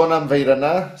 Reit. Sôn am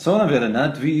Feirynna. Sôn am Feirynna,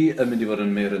 dwi yn mynd i fod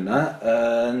yn Meirynna.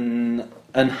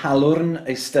 Yn halwrn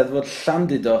eisteddfod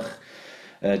Llandidoch,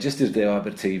 jyst i'r de o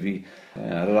Aberteifi,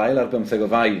 ar yr ail ar 15 o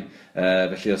Fai.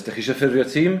 Felly, os ydych chi eisiau ffurfio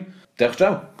tîm, dewch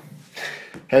draw.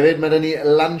 Hefyd, mae ni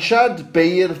lansiad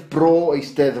beirdd bro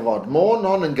eisteddfod. Môn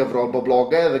hon yn gyfrol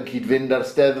boblogaidd yn cyd-fynd ar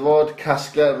steddfod,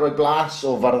 casglau roi blas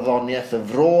o farddoniaeth y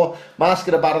fro, mas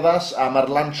gyda barddas, a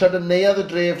mae'r lansiad yn neuadd y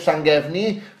dref Llangefni,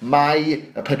 Mai y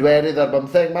 4 ar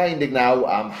 15, Mai 19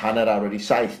 am hanner awr wedi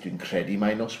 7. Dwi'n credu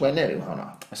mai nos Wener yw hwnna.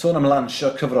 Sôn am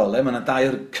lansio cyfrolau, mae yna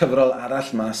 2 cyfrol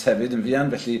arall mas hefyd yn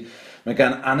fian, felly mae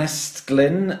gan Anest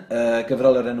Glyn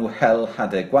gyfrol yr enw Hel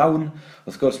Hadau Gwawn.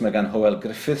 Wrth gwrs mae gan Hywel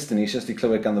Griffiths, dyn ni eisiau sti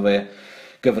clywed ganddo fe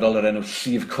gyfrol yr enw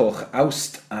Llif Coch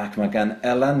Awst, ac mae gan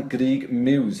Elan Grig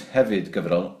Muse hefyd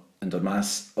gyfrol yn dod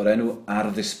mas o'r enw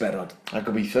Ar Ddisberod. A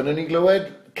gobeithio yn ni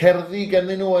glywed cerddi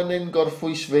gennyn nhw yn un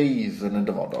gorffwysfeidd yn y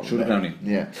dyfodol. Siwr gnawn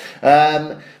ni.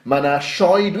 Mae yna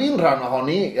sioe dwi'n rhan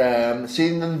ohoni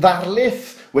sy'n yn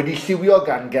ddarlith wedi lliwio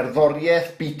gan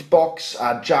gerddoriaeth, beatbox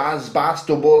a jazz, bass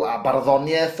dwbl a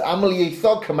barddoniaeth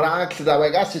amlieithog Cymraeg,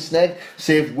 Llydaweg a Saesneg,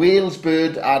 sef Wales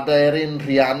Bird a Daerin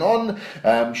Rhiannon,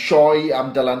 sioe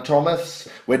am Dylan Thomas,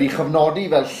 wedi chyfnodi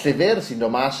fel llyfr sy'n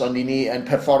dod mas, ond i ni yn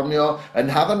perfformio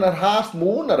yn Hafan yr Half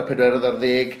Moon ar y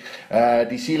 40,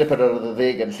 di Sul y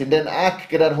 40 yn Llundain, ac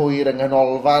gyda'r hwyr yng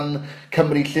nghanolfan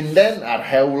Cymru Llundain ar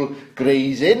hewl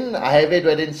Grey's Inn, a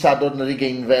hefyd wedyn sadwrn yn yr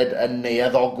ugeinfed yn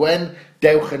Neuadd Ogwen.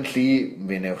 Dewch yn lli,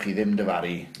 fe newch chi ddim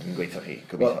dyfaru yn gweithio chi,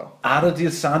 gobeithio. Ar y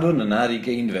dydd sadwrn yna ar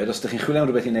ugeinfed, os ydych chi'n chwilio am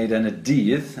rhywbeth i wneud yn y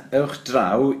dydd, ewch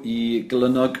draw i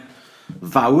glynog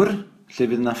fawr, lle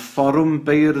fydd yna fforwm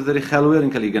beirdd yr uchelwyr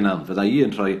yn cael ei gynnal. Fydda i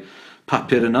yn rhoi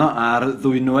papur yno ar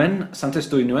Ddwynwen, Santes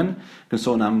Dwynwen, yn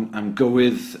sôn am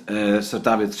gywydd Sir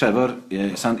Dafydd Trevor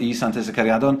i Santes y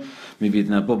Cariadon. Mi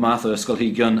fydd yna bob math o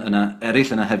ysgolheigion yna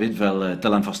eraill yna hefyd, fel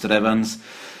Dylan Foster Evans,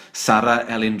 Sarah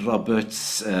Elin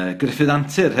Roberts, Griffith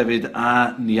Antur hefyd,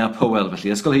 a Nia Powell.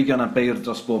 Felly, ysgolheigion a beirdd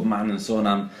dros bob man yn sôn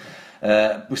am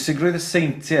bwysigrwydd y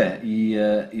seintiau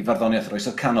i farddoniaeth yr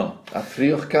Oesoedd Canol. A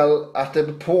ffriwch cael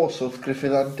ateb y pos wrth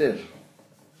Griffith Antur.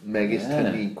 Megis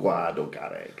tynnu gwad o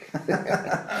gareg.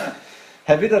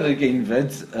 Hefyd ar y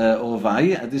geinfed o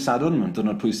Fai, a dydd Sadwrn, mae'n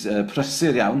dod o'r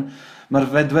prysur iawn,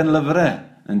 mae'r fedwen lyfrau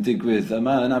yn digwydd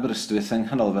yma yn Aberystwyth yng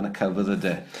nghanolfan y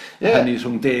Celfyddydau. Hynny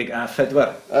rhwng 10 a 4.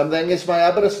 Ymddengys mae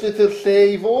Aberystwyth yw'r lle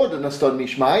i fod yn ystod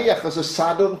mis Mai, achos y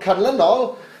Sadwrn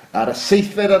canlynol ar y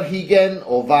 7 ar 20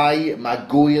 o Fai mae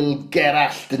Gwyl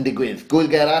Gerallt yn digwydd. Gwyl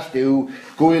Gerallt yw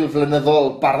gwyl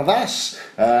flynyddol barddas.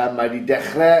 Mae wedi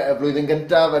dechrau y flwyddyn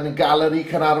gyntaf yn y Galeri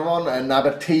Caernarfon yn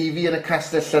Aberteifi yn y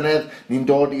Castell Llynedd. Ni'n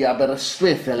dod i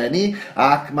Aberystwyth eleni,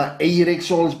 ac mae Eirig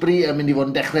Salisbury yn mynd i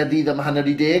fod yn dechrau'r dydd am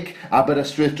 9:30.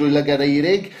 Aberystwyth drwy lygad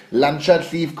Eirig. Lansiad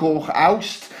Llif Coch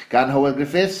Awst. gan Hywel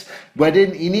Griffiths.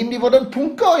 Wedyn, i ni'n mynd i fod yn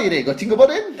pwnco, Eirig, o ti'n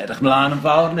gwybod un? Edrych mlaen yn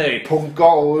fawr neu? Pwnco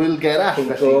Oil Gerall.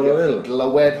 Pwnco Oil.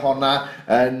 Glywed honna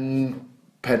yn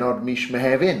penod mis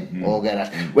Mehefin o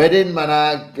Gerall. Wedyn, mae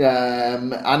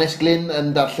yna Anes Glyn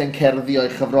yn darllen cerddi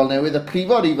o'i chyfrol newydd. Y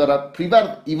prifar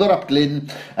Ifor ap Glyn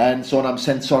yn sôn am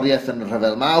sensoriaeth yn y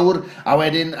Rhyfel Mawr. A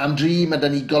wedyn, am dri, mae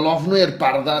dyn ni golofnwyr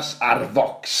barddas ar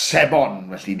foc sebon.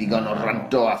 Felly, digon o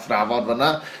ranto a thrafod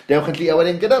fyna. Dewch yn lli, a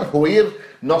wedyn gyda'r hwyr,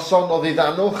 noson o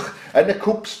ddiddanwch, yn y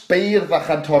cwps beirdd a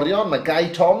chantorion, mae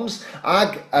Guy Toms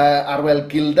ag Arwel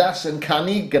Gildas yn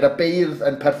canu gyda beirdd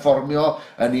yn perfformio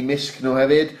yn ei misg nhw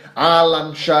hefyd, a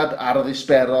lansiad ar y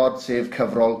ddisperod sef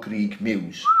cyfrol Grieg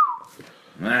Muse.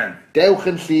 Man. Dewch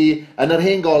yn lli yn yr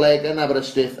hen goleg yn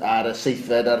Aberystwyth ar y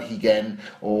 7fed ar 20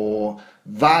 o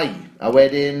Fai. A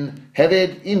wedyn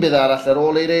hefyd un bydd arall ar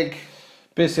ôl Eirig.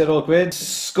 Be sy'n ar ôl gwed?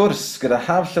 Sgwrs gyda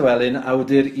Haf Llywelyn,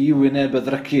 awdur i Wyneb y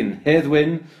Ddrycyn. Hedd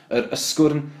Wyn, yr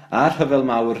ysgwrn a'r Rhyfel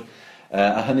Mawr,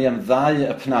 a hynny am 2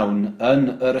 y pnawn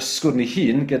yn yr ysgwrn ei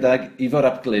hun gydag Ifor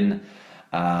ap Glyn.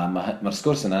 A mae'r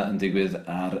sgwrs yna yn digwydd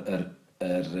ar yr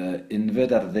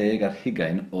 11 ar 10 ar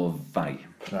 20 o Fai.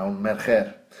 Pnawn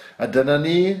Mercher. A dyna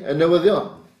ni y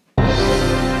newyddion.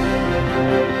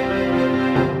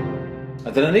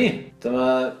 A dyna ni.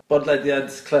 Dyma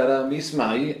bodlediad Clara mis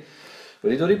Mai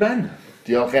wedi dod i ben.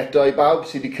 Diolch eto i bawb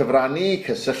sydd wedi cyfrannu,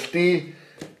 cysylltu,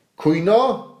 cwyno.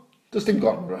 Does dim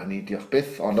gormod o hynny, diolch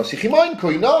byth. Ond os ych chi moyn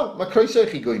cwyno, mae croeso i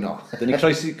chi gwyno. Dyn ni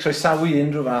croesawu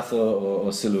unrhyw fath o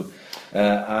sylw.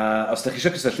 A os ydych chi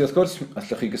eisiau cysylltu wrth gwrs,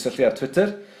 allwch chi gysylltu ar Twitter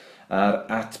ar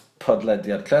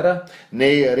 @podlediad Clara.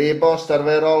 Neu yr e-bost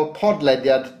arferol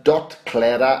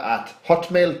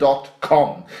podlediad.clara@hotmail.com.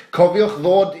 Cofiwch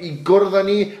ddod i gwrdd â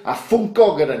ni a ffwnco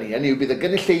gyda ni. Hynny yw bydd y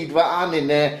gynulleidfa a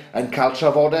ninne yn cael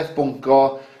trafodaeth bwnco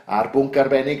a'r bwnc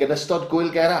arbennig yn ystod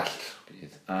Gwyl Gerallt.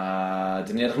 A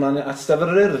dyn ni edrych mlaen at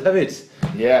Steddfod yr Urdd hefyd.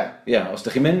 Ie, os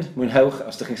ydych chi'n mynd, mwynhewch.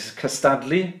 Os ydych chi'n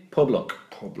cystadlu, pob lwc.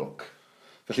 Pob lwc.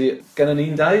 Felly, gennym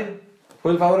ni'n 2,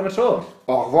 hwyl fawr am y tro.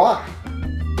 Au revoir.